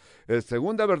dones. La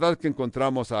segunda verdad que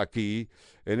encontramos aquí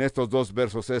en estos dos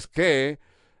versos es que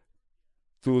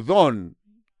tu don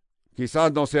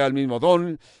quizás no sea el mismo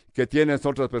don que tienen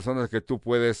otras personas que tú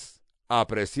puedes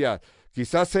apreciar.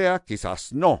 Quizás sea,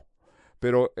 quizás no.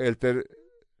 Pero el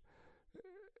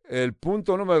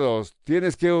punto número 2,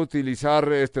 tienes que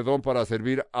utilizar este don para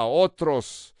servir a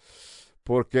otros,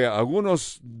 porque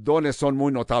algunos dones son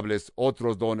muy notables,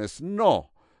 otros dones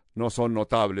no son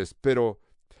notables, pero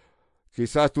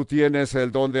quizás tú tienes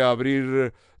el don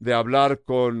de hablar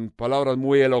con palabras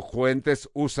muy elocuentes,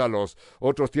 úsalos.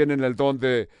 Otros tienen el don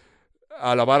de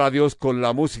alabar a Dios con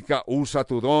la música, usa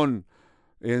tu don.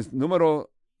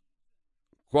 Número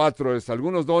 4 es,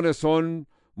 algunos dones son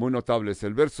muy notables.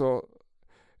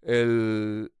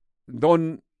 El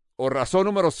don o razón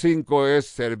número 5 es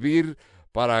servir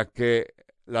para que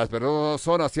las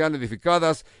personas sean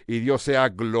edificadas y Dios sea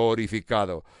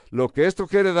glorificado. Lo que esto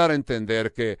quiere dar a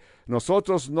entender que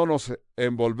nosotros no nos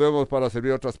envolvemos para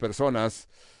servir a otras personas,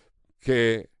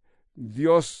 que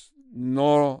Dios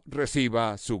no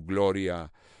reciba su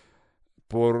gloria.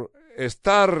 Por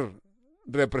estar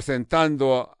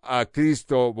representando a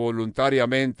Cristo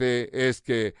voluntariamente es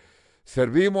que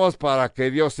servimos para que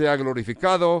Dios sea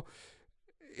glorificado,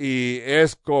 y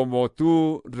es como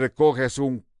tú recoges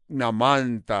una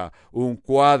manta, un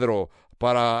cuadro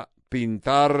para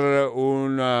pintar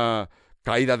una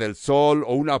caída del sol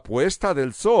o una puesta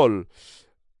del sol.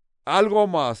 Algo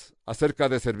más acerca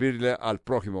de servirle al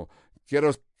prójimo.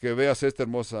 Quiero que veas esta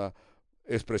hermosa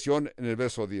expresión en el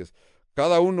verso 10.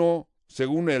 Cada uno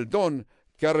según el don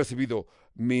que ha recibido,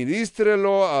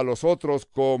 ministrelo a los otros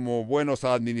como buenos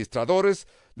administradores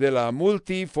de la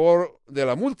multigracia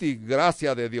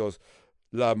de Dios.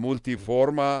 La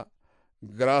multiforma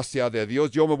gracia de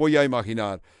Dios. Yo me voy a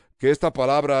imaginar que esta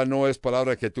palabra no es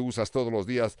palabra que tú usas todos los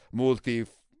días.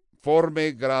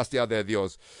 Multiforme gracia de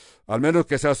Dios. Al menos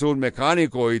que seas un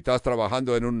mecánico y estás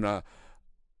trabajando en un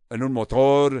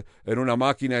motor, en una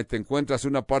máquina, y te encuentras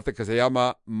una parte que se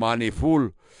llama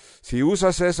manifold. Si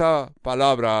usas esa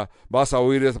palabra, vas a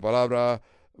oír esa palabra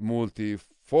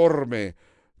multiforme.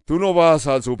 Tú no vas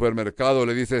al supermercado,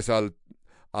 le dices al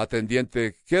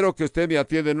atendiente, quiero que usted me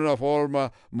atienda en una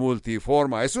forma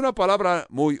multiforma. Es una palabra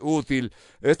muy útil.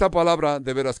 Esta palabra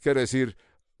de veras quiere decir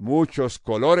muchos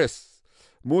colores,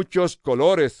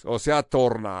 o sea,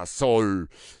 tornasol.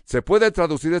 Se puede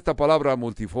traducir esta palabra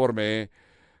multiforme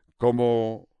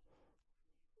como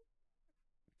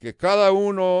que cada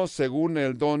uno, según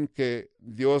el don que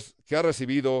Dios que ha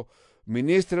recibido,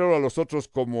 ministrelo a los otros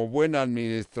como buen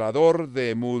administrador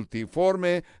de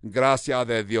multiforme gracia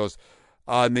de Dios.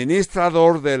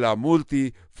 Administrador de la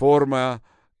multiforma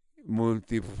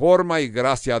y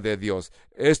gracia de Dios.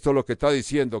 Esto es lo que está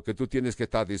diciendo, que tú tienes que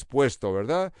estar dispuesto,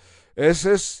 ¿verdad?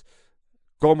 Ese es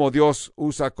como Dios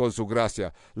usa con su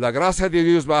gracia. La gracia de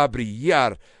Dios va a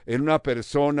brillar en una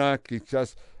persona,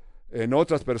 quizás en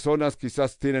otras personas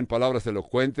quizás tienen palabras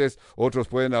elocuentes, otros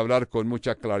pueden hablar con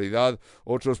mucha claridad,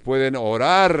 otros pueden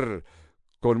orar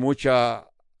con mucha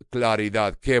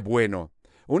claridad. ¡Qué bueno!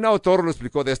 Un autor lo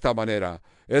explicó de esta manera.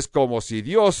 Es como si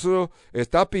Dios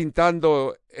está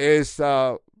pintando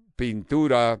esa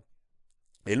pintura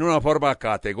en una forma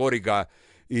categórica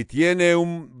y tiene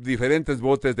diferentes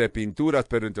botes de pinturas,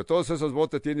 pero entre todos esos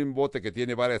botes tiene un bote que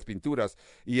tiene varias pinturas,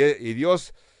 y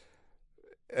Dios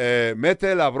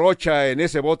mete la brocha en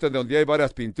ese bote donde hay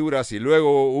varias pinturas y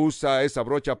luego usa esa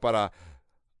brocha para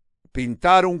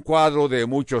pintar un cuadro de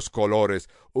muchos colores,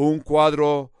 un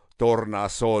cuadro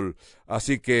tornasol.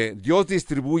 Así que Dios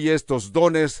distribuye estos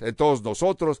dones en todos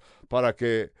nosotros para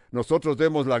que nosotros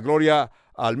demos la gloria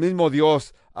al mismo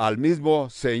Dios, al mismo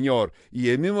Señor. Y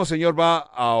el mismo Señor va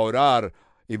a orar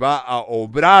y va a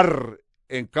obrar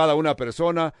en cada una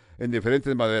persona en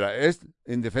diferentes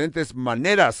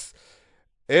maneras.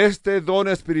 Este don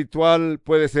espiritual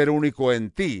puede ser único en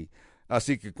ti.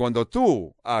 Así que cuando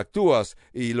tú actúas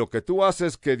y lo que tú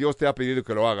haces que Dios te ha pedido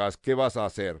que lo hagas, ¿qué vas a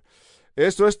hacer?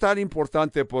 Esto es tan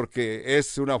importante porque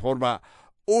es una forma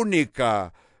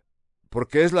única,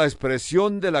 porque es la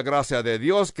expresión de la gracia de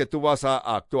Dios que tú vas a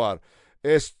actuar.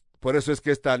 Por eso es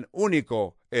que es tan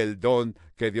único el don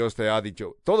que Dios te ha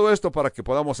dicho. Todo esto para que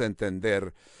podamos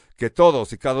entender que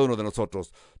todos y cada uno de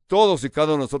nosotros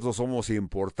somos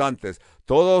importantes.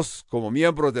 Todos como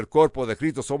miembros del cuerpo de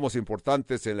Cristo somos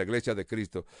importantes en la iglesia de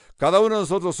Cristo. Cada uno de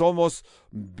nosotros somos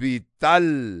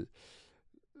vital.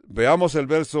 Veamos el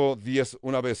verso 10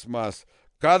 una vez más.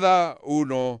 Cada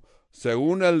uno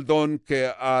según el don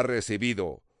que ha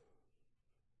recibido.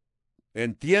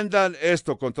 Entiendan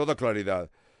esto con toda claridad.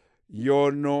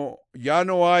 Ya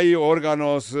no hay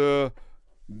órganos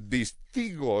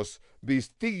vestigios.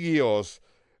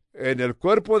 En el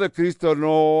cuerpo de Cristo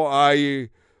no hay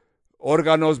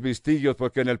órganos vestigios,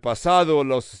 porque en el pasado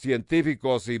los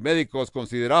científicos y médicos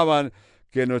consideraban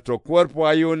que en nuestro cuerpo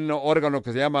hay un órgano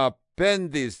que se llama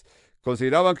apéndice.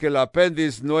 Consideraban que el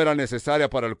apéndice no era necesaria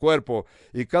para el cuerpo,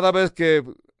 y cada vez que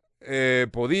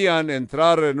podían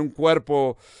entrar en un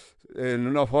cuerpo en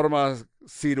una forma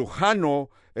cirujano,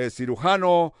 el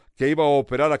cirujano que iba a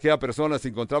operar a aquella persona se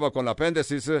encontraba con el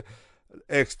apéndice,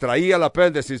 extraía el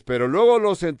apéndice, pero luego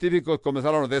los científicos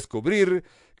comenzaron a descubrir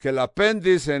que el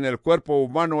apéndice en el cuerpo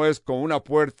humano es como una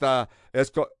puerta,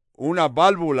 es una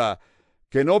válvula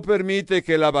que no permite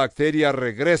que la bacteria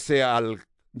regrese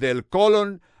del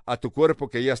colon a tu cuerpo,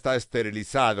 que ya está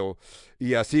esterilizado,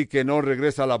 y así que no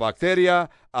regresa la bacteria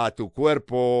a tu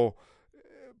cuerpo.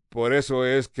 Por eso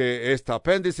es que este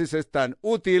apéndice es tan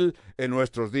útil en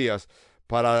nuestros días.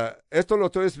 Esto lo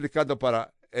estoy explicando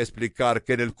para explicar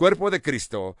que en el cuerpo de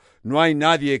Cristo no hay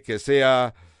nadie que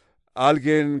sea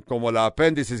alguien como el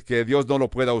apéndice que Dios no lo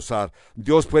pueda usar.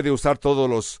 Dios puede usar todos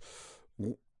los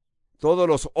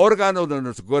órganos de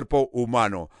nuestro cuerpo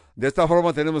humano. De esta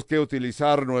forma tenemos que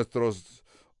utilizar nuestros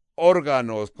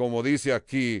órganos, como dice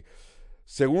aquí,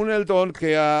 según el don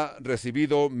que ha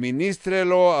recibido,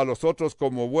 ministrelo a los otros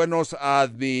como buenos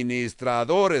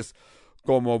administradores.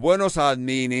 Como buenos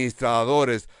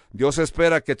administradores. Dios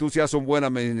espera que tú seas un buen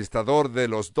administrador de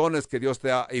los dones que Dios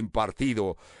te ha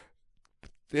impartido.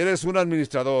 Eres un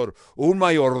administrador, un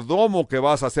mayordomo que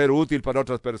vas a ser útil para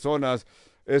otras personas.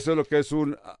 Eso es lo que es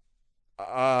un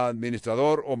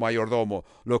administrador o mayordomo.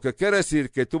 Lo que quiere decir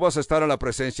que tú vas a estar en la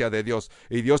presencia de Dios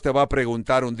y Dios te va a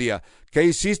preguntar un día, ¿qué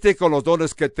hiciste con los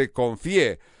dones que te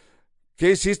confié?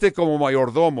 ¿Qué hiciste como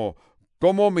mayordomo?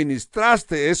 ¿Cómo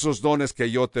ministraste esos dones que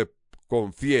yo te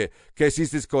confié? ¿Qué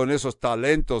hiciste con esos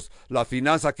talentos? La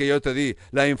finanza que yo te di,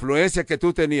 la influencia que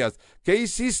tú tenías. ¿Qué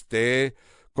hiciste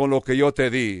con lo que yo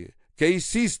te di? ¿Qué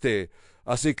hiciste?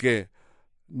 Así que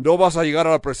no vas a llegar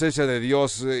a la presencia de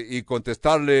Dios y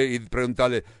contestarle y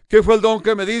preguntarle, ¿qué fue el don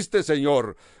que me diste,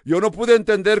 Señor? Yo no pude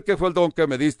entender qué fue el don que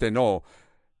me diste. No.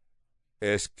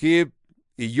 Skip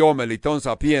y yo, Melitón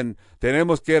Sapien,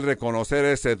 tenemos que reconocer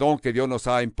ese don que Dios nos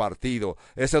ha impartido,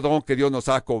 ese don que Dios nos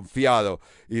ha confiado,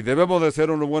 y debemos de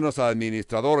ser unos buenos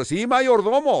administradores y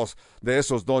mayordomos de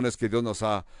esos dones que Dios nos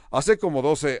ha. Hace como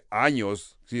 12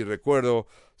 años, si recuerdo,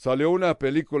 salió una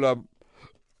película.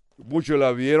 Muchos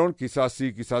la vieron, quizás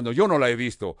sí, quizás no. Yo no la he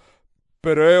visto,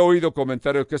 pero he oído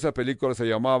comentarios que esa película se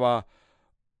llamaba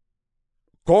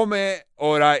Come,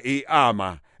 ora y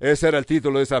ama. Ese era el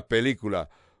título de esa película.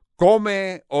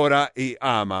 Come, ora y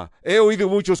ama. He oído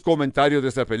muchos comentarios de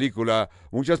esa película.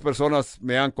 Muchas personas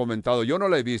me han comentado. Yo no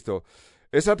la he visto.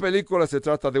 Esa película se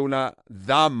trata de una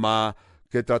dama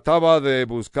que trataba de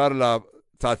buscar la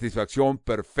satisfacción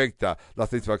perfecta, la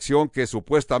satisfacción que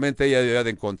supuestamente ella debía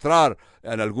de encontrar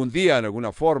en algún día, en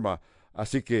alguna forma.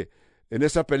 Así que en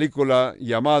esa película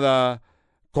llamada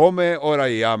Come, ora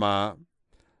y ama,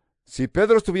 si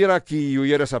Pedro estuviera aquí y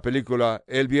oyera esa película,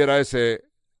 él viera ese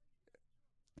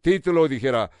título y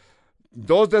dijera,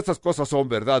 dos de estas cosas son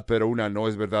verdad, pero una no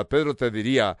es verdad. Pedro te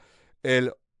diría,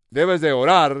 debes de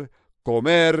orar,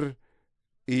 comer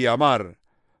y amar.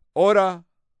 Ora,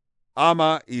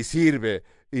 ama y sirve.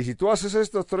 Y si tú haces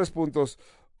estos 3 puntos,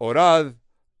 orad,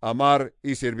 amar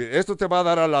y servir, esto te va a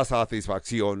dar a la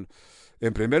satisfacción.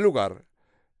 En primer lugar,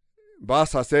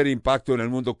 vas a hacer impacto en el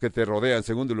mundo que te rodea. En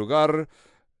segundo lugar,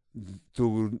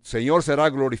 tu Señor será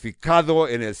glorificado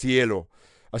en el cielo.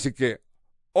 Así que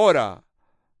ora,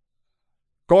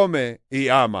 come y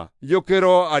ama. Yo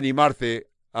quiero animarte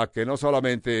a que no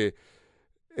solamente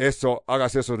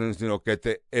hagas eso, sino que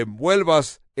te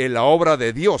envuelvas en la obra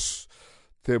de Dios,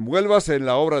 te envuelvas en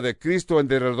la obra de Cristo en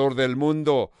derredor del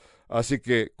mundo. Así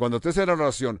que cuando estés en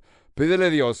oración, pídele a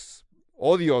Dios,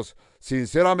 oh Dios,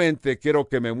 sinceramente quiero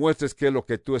que me muestres qué es lo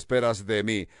que tú esperas de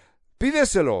mí.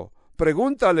 Pídeselo,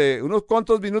 pregúntale unos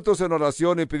cuantos minutos en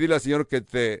oración y pídele al Señor que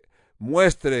te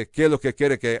muestre qué es lo que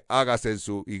quiere que hagas en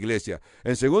su iglesia.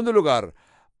 En segundo lugar,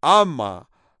 ama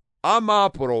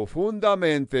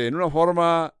profundamente, en una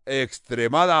forma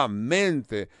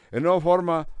extremadamente, en una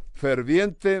forma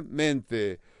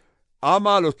fervientemente.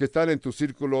 Ama a los que están en tu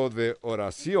círculo de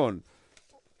oración,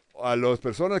 a las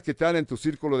personas que están en tu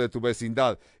círculo de tu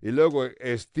vecindad, y luego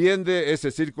extiende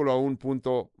ese círculo a un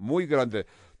punto muy grande.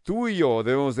 Tú y yo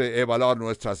debemos de evaluar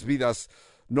nuestras vidas,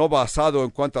 no basado en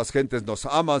cuántas gentes nos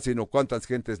aman, sino cuántas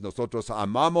gentes nosotros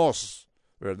amamos,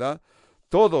 ¿verdad?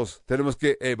 Todos tenemos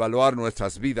que evaluar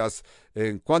nuestras vidas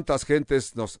en cuántas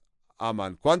gentes nos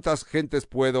aman, cuántas gentes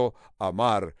puedo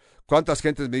amar. ¿Cuántas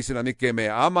gentes me dicen a mí que me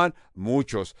aman?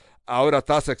 Muchos. ahora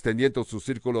estás extendiendo su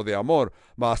círculo de amor.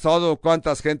 Basado en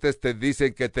cuántas gentes te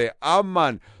dicen que te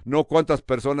aman, no cuántas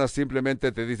personas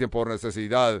simplemente te dicen por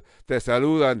necesidad, te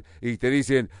saludan y te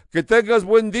dicen que tengas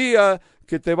buen día,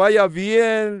 que te vaya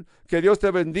bien, que Dios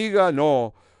te bendiga.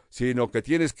 No, sino que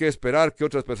tienes que esperar que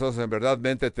otras personas en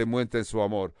verdadmente te muestren su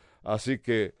amor. Así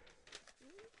que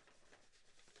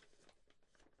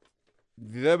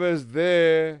debes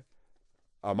de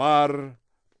amar,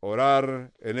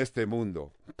 orar en este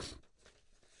mundo.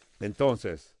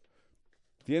 Entonces,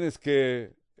 tienes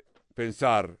que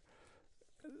pensar,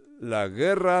 la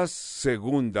guerra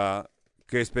segunda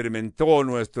que experimentó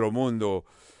nuestro mundo,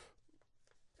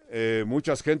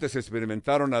 muchas gentes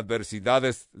experimentaron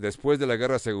adversidades después de la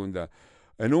guerra segunda.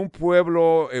 En un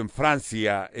pueblo en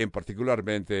Francia, en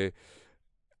particularmente,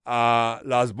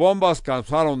 las bombas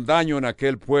causaron daño en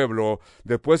aquel pueblo.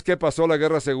 Después que pasó la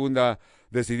guerra segunda,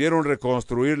 decidieron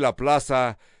reconstruir la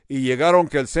plaza y llegaron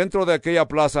que el centro de aquella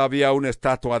plaza había una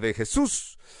estatua de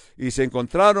Jesús. Y se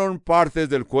encontraron partes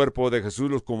del cuerpo de Jesús,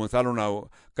 los comenzaron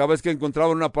cada vez que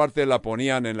encontraban una parte la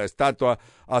ponían en la estatua,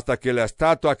 hasta que la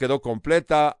estatua quedó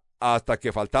completa, hasta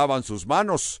que faltaban sus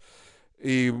manos.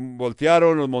 Y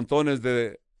voltearon los montones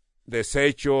de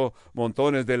desecho,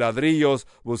 montones de ladrillos,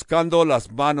 buscando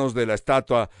las manos de la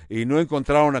estatua, y no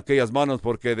encontraron aquellas manos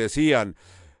porque decían,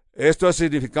 esto es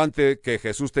significante que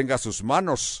Jesús tenga sus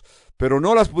manos, pero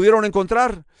no las pudieron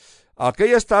encontrar.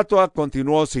 Aquella estatua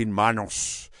continuó sin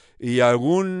manos, y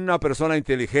alguna persona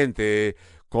inteligente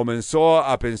comenzó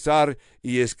a pensar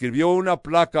y escribió una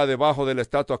placa debajo de la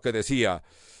estatua que decía,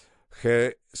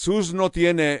 Jesús no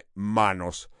tiene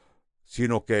manos,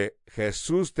 sino que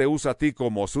Jesús te usa a ti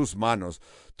como sus manos.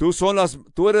 Tú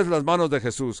eres las manos de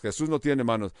Jesús. Jesús no tiene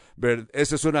manos.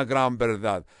 Esa es una gran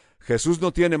verdad. Jesús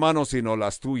no tiene manos sino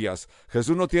las tuyas.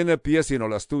 Jesús no tiene pies sino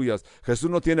las tuyas. Jesús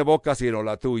no tiene boca sino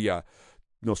la tuya.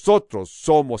 Nosotros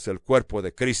somos el cuerpo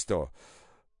de Cristo.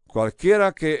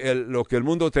 Cualquiera lo que el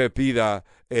mundo te pida,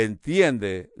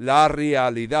 entiende la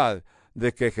realidad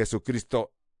de que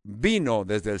Jesucristo vino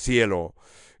desde el cielo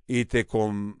y te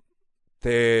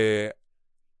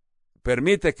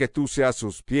permite que tú seas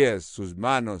sus pies, sus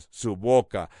manos, su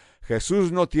boca.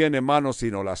 Jesús no tiene manos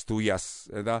sino las tuyas,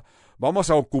 ¿verdad? Vamos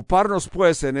a ocuparnos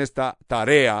pues en esta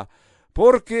tarea,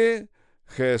 porque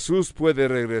Jesús puede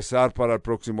regresar para el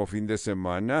próximo fin de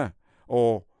semana.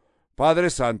 Padre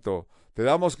Santo, te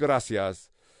damos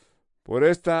gracias por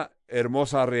esta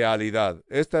hermosa realidad,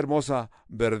 esta hermosa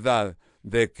verdad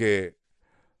de que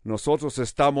nosotros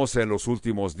estamos en los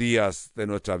últimos días de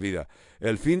nuestra vida.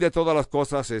 El fin de todas las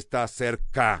cosas está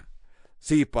cerca.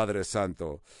 Sí, Padre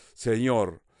Santo.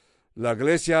 Señor, la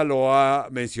Iglesia lo ha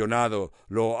mencionado,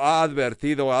 lo ha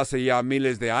advertido hace ya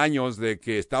miles de años de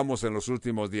que estamos en los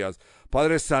últimos días.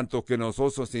 Padre Santo, que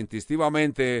nosotros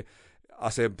instintivamente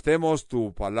aceptemos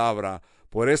tu palabra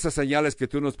por esas señales que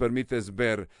tú nos permites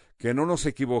ver, que no nos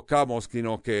equivocamos,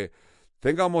 sino que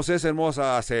tengamos esa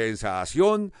hermosa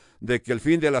sensación de que el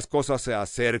fin de las cosas se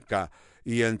acerca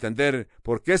y entender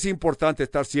por qué es importante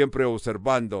estar siempre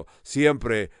observando,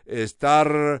 siempre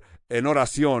estar en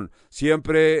oración,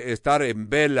 siempre estar en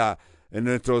vela, en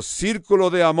nuestro círculo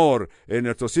de amor, en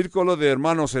nuestro círculo de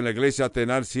hermanos en la iglesia,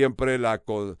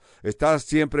 estar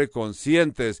siempre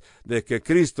conscientes de que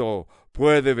Cristo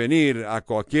puede venir a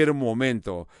cualquier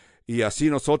momento. Y así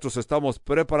nosotros estamos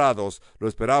preparados, lo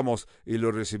esperamos y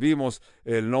lo recibimos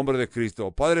en el nombre de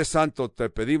Cristo. Padre Santo, te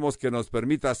pedimos que nos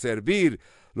permita servir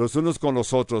los unos con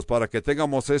los otros para que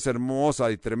tengamos esa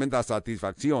hermosa y tremenda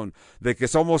satisfacción de que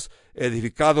somos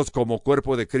edificados como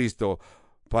cuerpo de Cristo,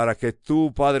 para que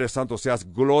tú, Padre Santo,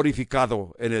 seas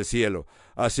glorificado en el cielo.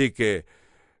 Así que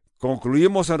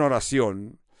concluimos en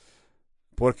oración,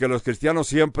 porque los cristianos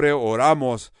siempre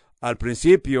oramos al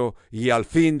principio y al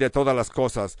fin de todas las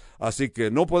cosas. Así que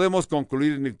no podemos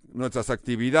concluir nuestras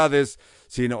actividades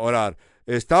sin orar.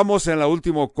 Estamos en el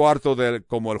último cuarto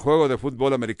como el juego de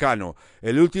fútbol americano.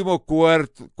 El último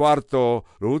cuarto,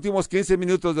 los últimos 15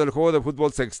 minutos del juego de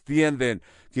fútbol se extienden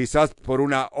quizás por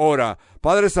una hora.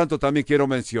 Padre Santo, también quiero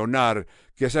mencionar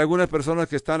que hay algunas personas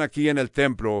que están aquí en el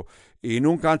templo y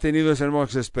nunca han tenido esa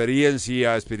hermosa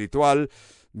experiencia espiritual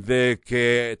de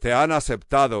que te han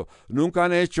aceptado, nunca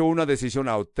han hecho una decisión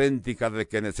auténtica de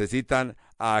que necesitan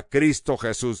a Cristo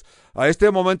Jesús. A este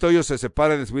momento ellos se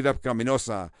separan de su vida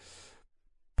pecaminosa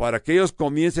para que ellos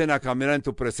comiencen a caminar en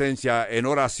tu presencia en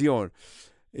oración,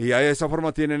 y de esa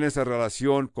forma tienen esa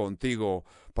relación contigo,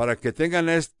 para que tengan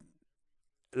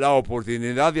la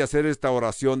oportunidad de hacer esta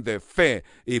oración de fe,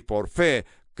 y por fe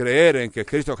creer en que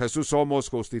Cristo Jesús somos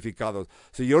justificados.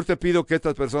 Señor, te pido que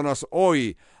estas personas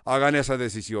hoy hagan esa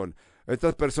decisión.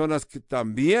 Estas personas que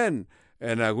también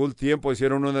En algún tiempo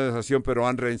hicieron una nación, pero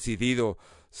han reincidido,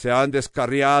 se han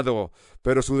descarriado,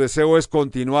 pero su deseo es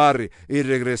continuar y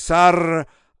regresar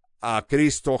a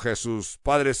Cristo Jesús.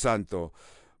 Padre Santo,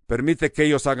 permite que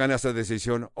ellos hagan esa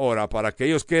decisión ahora, para que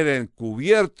ellos queden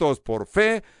cubiertos por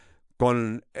fe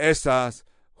con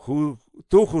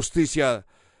tu justicia.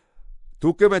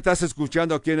 Tú que me estás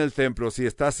escuchando aquí en el templo, si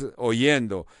estás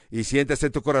oyendo y sientes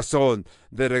en tu corazón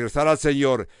de regresar al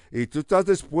Señor y tú estás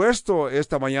dispuesto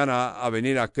esta mañana a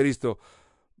venir a Cristo,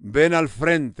 ven al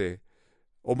frente,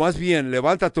 o más bien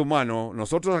levanta tu mano.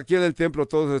 Nosotros aquí en el templo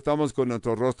todos estamos con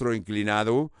nuestro rostro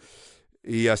inclinado,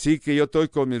 y así que yo estoy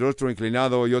con mi rostro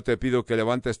inclinado, yo te pido que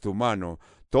levantes tu mano.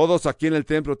 Todos aquí en el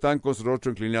templo están con su rostro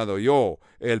inclinado. Yo,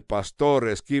 el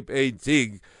pastor Skip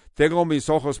Heitzig, tengo mis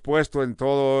ojos puestos en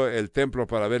todo el templo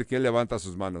para ver quién levanta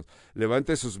sus manos.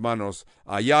 Levante sus manos.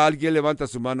 Allá alguien levanta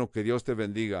su mano, que Dios te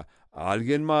bendiga. ¿A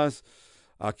alguien más?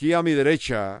 Aquí a mi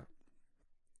derecha,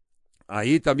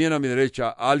 ahí también a mi derecha,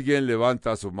 alguien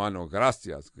levanta su mano.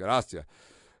 Gracias, gracias.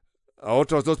 A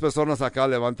otras 2 personas acá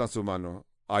levantan su mano.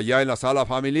 Allá en la sala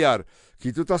familiar.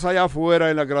 Si tú estás allá afuera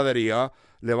en la gradería,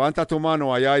 levanta tu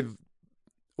mano. Allá hay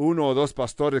 1 o 2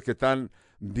 pastores que están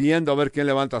viendo a ver quién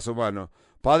levanta su mano.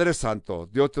 Padre Santo,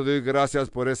 Dios te doy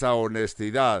gracias por esa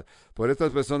honestidad, por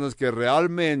estas personas que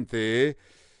realmente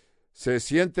se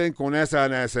sienten con esa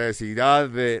necesidad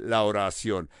de la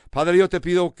oración. Padre, yo te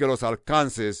pido que los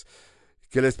alcances,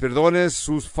 que les perdones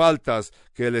sus faltas,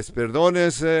 que les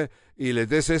perdones y les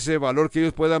des ese valor, que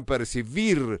ellos puedan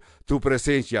percibir tu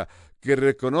presencia, que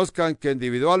reconozcan que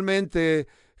individualmente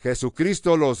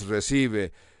Jesucristo los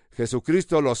recibe,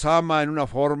 Jesucristo los ama en una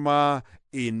forma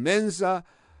inmensa,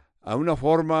 a una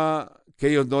forma que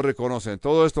ellos no reconocen.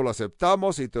 Todo esto lo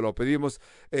aceptamos y te lo pedimos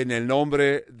en el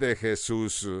nombre de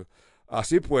Jesús.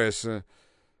 Así pues,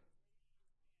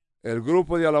 el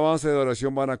grupo de alabanza y de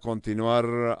oración van a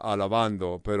continuar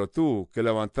alabando, pero tú que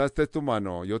levantaste tu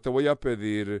mano, yo te voy a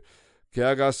pedir que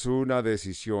hagas una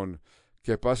decisión,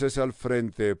 que pases al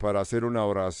frente para hacer una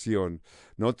oración.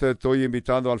 No te estoy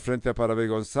invitando al frente para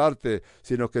avergonzarte,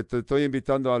 sino que te estoy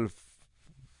invitando al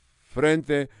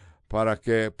frente para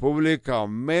que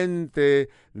públicamente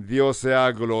Dios sea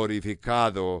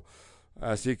glorificado.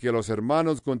 Así que los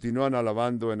hermanos continúan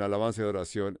alabando en alabanza y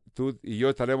oración. Tú y yo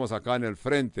estaremos acá en el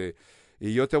frente,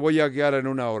 y yo te voy a guiar en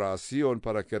una oración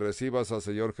para que recibas al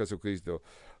Señor Jesucristo.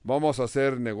 Vamos a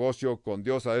hacer negocio con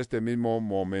Dios a este mismo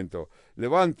momento.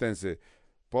 Levántense,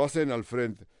 pasen al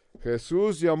frente.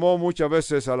 Jesús llamó muchas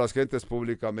veces a las gentes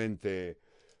públicamente.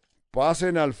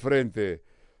 Pasen al frente,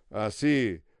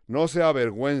 así. No se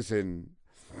avergüencen,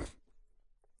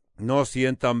 no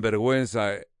sientan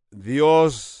vergüenza.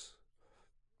 Dios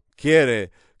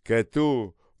quiere que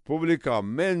tú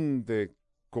públicamente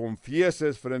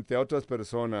confieses frente a otras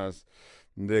personas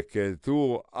de que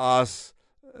tú has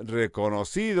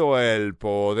reconocido el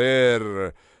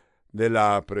poder de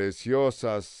la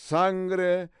preciosa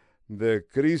sangre de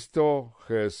Cristo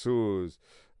Jesús.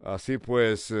 Así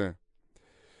pues,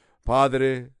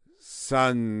 Padre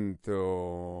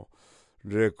Santo,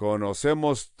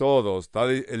 reconocemos todos,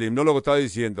 el himnólogo está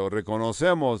diciendo,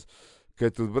 reconocemos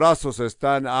que tus brazos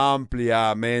están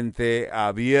ampliamente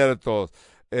abiertos,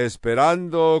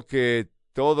 esperando que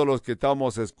todos los que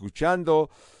estamos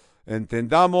escuchando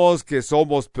entendamos que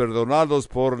somos perdonados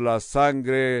por la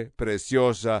sangre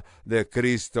preciosa de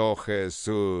Cristo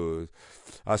Jesús.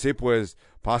 Así pues,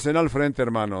 pasen al frente,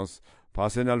 hermanos,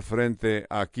 pasen al frente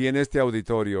aquí en este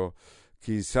auditorio.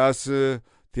 Quizás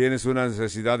tienes una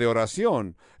necesidad de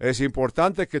oración. Es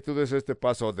importante que tú des este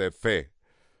paso de fe,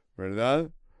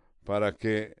 ¿verdad? Para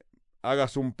que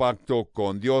hagas un pacto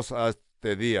con Dios a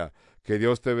este día. Que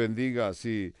Dios te bendiga,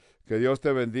 sí. Que Dios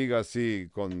te bendiga, sí,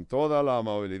 con toda la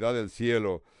amabilidad del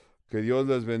cielo. Que Dios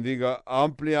les bendiga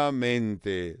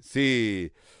ampliamente,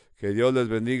 sí. Que Dios les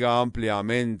bendiga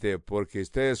ampliamente, porque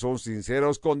ustedes son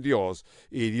sinceros con Dios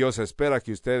y Dios espera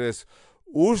que ustedes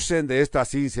usen de esta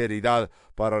sinceridad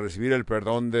para recibir el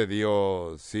perdón de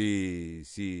Dios. Sí,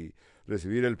 sí,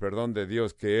 recibir el perdón de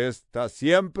Dios, que está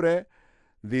siempre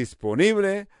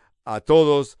disponible a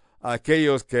todos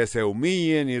aquellos que se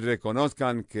humillen y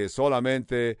reconozcan que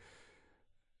solamente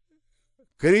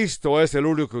Cristo es el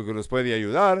único que nos puede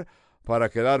ayudar para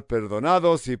quedar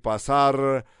perdonados y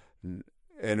pasar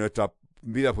en nuestra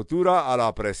vida futura a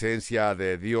la presencia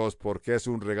de Dios, porque es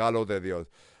un regalo de Dios.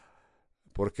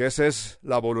 Porque esa es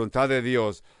la voluntad de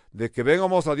Dios, de que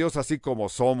vengamos a Dios así como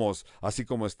somos, así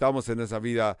como estamos en esa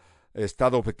vida,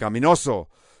 estado pecaminoso.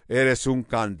 Eres un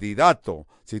candidato.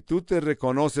 Si tú te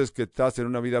reconoces que estás en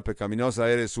una vida pecaminosa,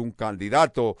 eres un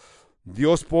candidato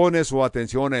Dios pone su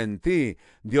atención en ti.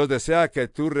 Dios desea que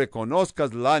tú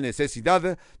reconozcas la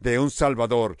necesidad de un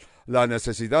Salvador, la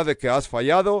necesidad de que has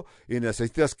fallado y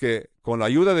necesitas que, con la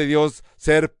ayuda de Dios,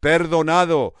 ser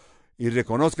perdonado y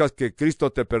reconozcas que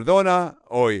Cristo te perdona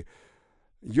hoy.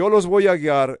 Yo los voy a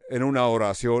guiar en una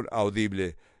oración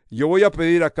audible. Yo voy a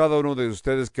pedir a cada uno de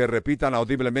ustedes que repitan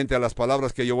audiblemente las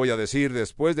palabras que yo voy a decir.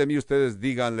 Después de mí, ustedes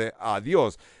díganle a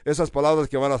Dios esas palabras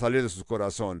que van a salir de su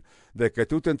corazón, de que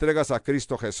tú te entregas a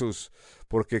Cristo Jesús,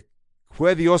 porque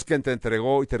fue Dios quien te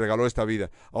entregó y te regaló esta vida.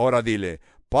 Ahora dile: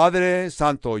 Padre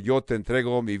Santo, yo te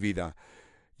entrego mi vida.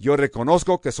 Yo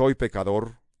reconozco que soy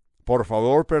pecador. Por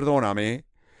favor, perdóname.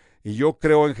 Y yo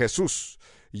creo en Jesús.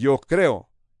 Yo creo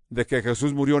de que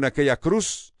Jesús murió en aquella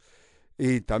cruz.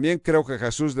 Y también creo que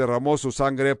Jesús derramó su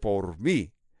sangre por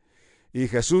mí. Y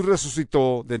Jesús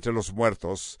resucitó de entre los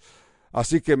muertos.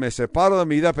 Así que me separo de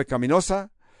mi vida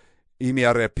pecaminosa y me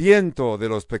arrepiento de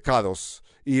los pecados.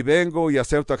 Y vengo y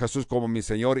acepto a Jesús como mi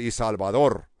Señor y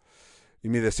Salvador. Y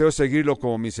mi deseo es seguirlo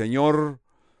como mi Señor.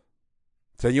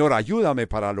 Señor, ayúdame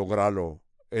para lograrlo.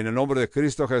 En el nombre de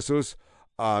Cristo Jesús.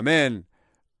 Amén.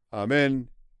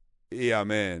 Amén y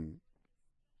amén.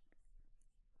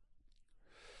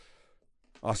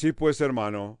 Así pues,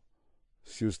 hermano,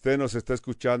 si usted nos está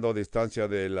escuchando a distancia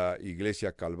de la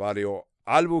iglesia Calvario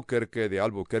Albuquerque, de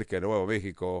Albuquerque, Nuevo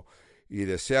México, y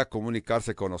desea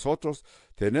comunicarse con nosotros,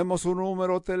 tenemos un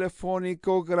número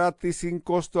telefónico gratis sin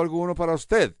costo alguno para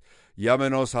usted.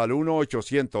 Llámenos al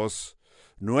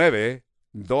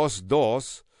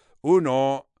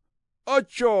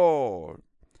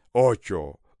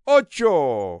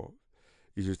 1-800-922-1888.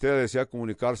 Y si usted desea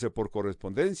comunicarse por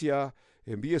correspondencia,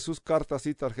 envíe sus cartas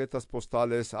y tarjetas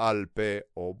postales al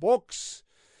P.O. Box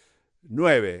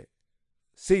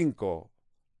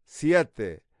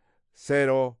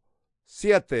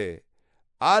 95707,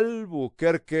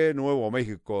 Albuquerque, Nuevo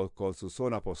México, con su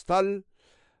zona postal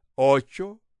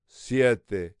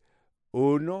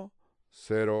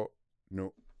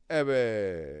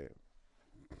 87109.